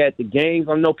look at the games,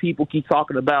 I know people keep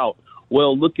talking about,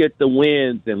 well, look at the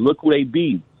wins and look who they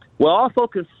beat. Well, I also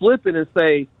can flip it and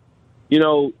say,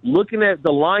 looking at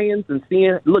the Lions and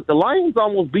seeing, look, the Lions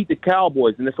almost beat the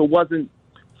Cowboys. And if it wasn't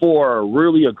for a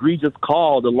really egregious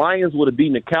call, the Lions would have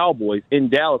beaten the Cowboys in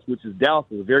Dallas, which is Dallas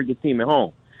is a very good team at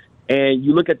home. And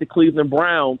you look at the Cleveland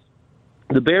Browns,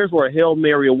 the Bears were a Hail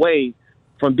Mary away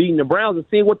from beating the Browns, and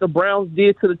seeing what the Browns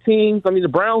did to the teams. I mean, the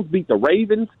Browns beat the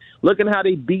Ravens. Looking how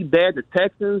they beat bad the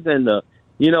Texans and how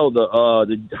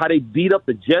they beat up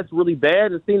the Jets really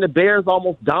bad, and seeing the Bears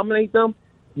almost dominate them.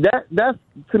 That's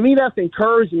to me, that's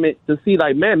encouragement to see,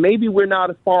 like, man, maybe we're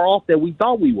not as far off that we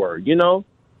thought we were.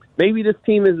 Maybe this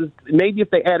team is. Maybe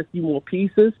if they add a few more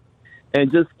pieces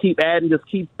and just keep adding, just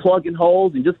keep plugging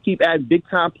holes, and just keep adding big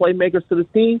time playmakers to the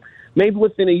team, maybe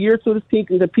within a year or two, this team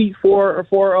can compete for a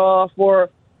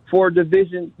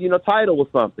division, title or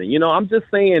something. I'm just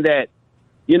saying that,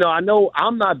 I know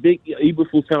I'm not a big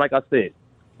Eberflus fan, like I said,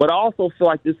 but I also feel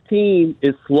like this team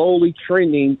is slowly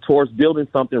trending towards building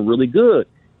something really good.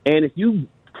 And if you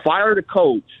fire the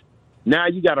coach, now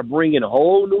you got to bring in a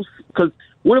whole new, because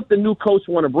what if the new coach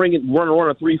want to run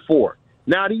a 3-4?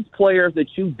 Now these players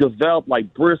that you develop,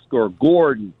 like Briscoe,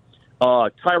 Gordon,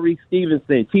 Tyreek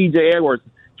Stevenson, T.J. Edwards,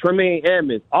 Tremaine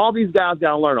Edmonds, all these guys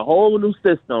got to learn a whole new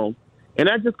system, and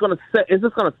that's just going to set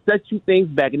you things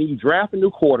back. And then you draft a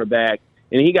new quarterback,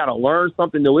 and he got to learn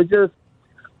something new. It's just,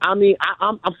 I'm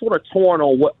sort of torn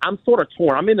on I'm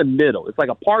in the middle. It's like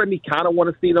a part of me kind of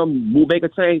want to see them make a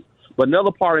change, but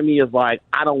another part of me is like,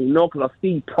 I don't know, because I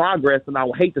see progress, and I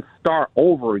would hate to start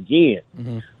over again.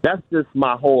 Mm-hmm. That's just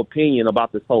my whole opinion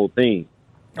about this whole thing.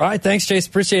 All right, thanks, Chase.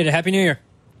 Appreciate it. Happy New Year.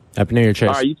 Happy New Year, Chase.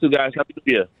 All right, you two guys. Happy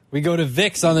New Year. We go to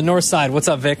Vic's on the north side. What's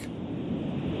up, Vic?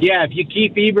 Yeah, if you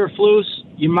keep Eberflus,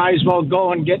 you might as well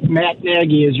go and get Matt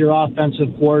Nagy as your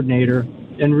offensive coordinator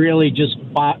and really just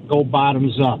go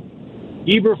bottoms up.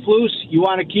 Eberflus, you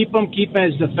want to keep him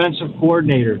as defensive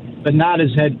coordinator, but not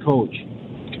as head coach.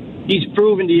 He's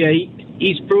proven to you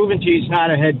he's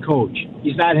not a head coach.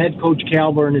 He's not head coach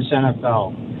caliber in this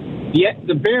NFL. Yet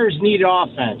the Bears need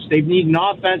offense. They need an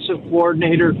offensive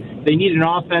coordinator. They need an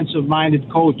offensive-minded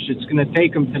coach that's going to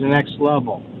take them to the next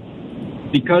level,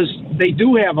 because they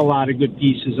do have a lot of good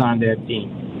pieces on that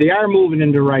team. They are moving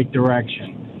in the right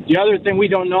direction. The other thing we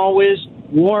don't know is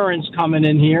Warren's coming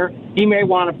in here. He may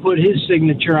want to put his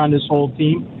signature on this whole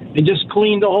team and just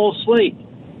clean the whole slate.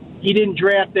 He didn't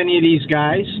draft any of these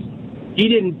guys. He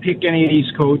didn't pick any of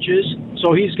these coaches.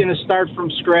 So he's going to start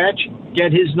from scratch,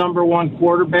 get his number one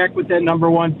quarterback with that number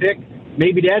one pick.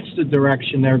 Maybe that's the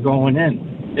direction they're going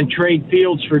in, and trade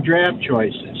Fields for draft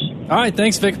choices. All right,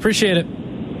 thanks, Vic. Appreciate it.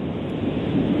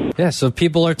 Yeah, so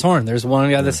people are torn. There's one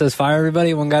guy that says fire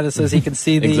everybody, one guy that says he can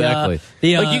see the exactly.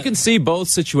 Like you can see both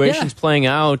situations playing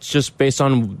out just based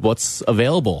on what's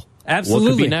available. Absolutely.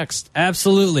 What could be next?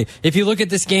 Absolutely. If you look at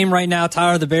this game right now,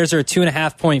 Tyler, the Bears are a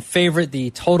 2.5-point favorite.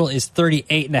 The total is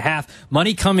 38.5.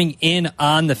 Money coming in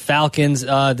on the Falcons.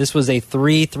 This was a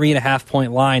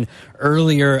 3.5-point line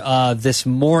earlier this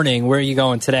morning. Where are you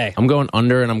going today? I'm going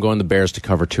under, and I'm going the Bears to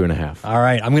cover 2.5. All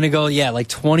right. I'm going to go, like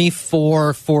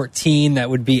 24-14. That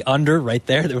would be under right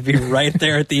there. That would be right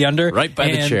there at the under. Right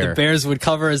by the chair. The Bears would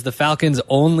cover as the Falcons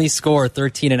only score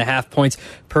 13.5 points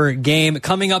per game.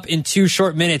 Coming up in 2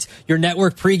 short minutes, your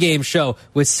network pregame show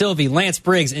with Sylvie, Lance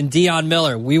Briggs, and Dion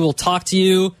Miller. We will talk to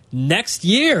you next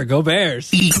year. Go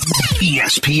Bears.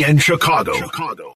 ESPN Chicago.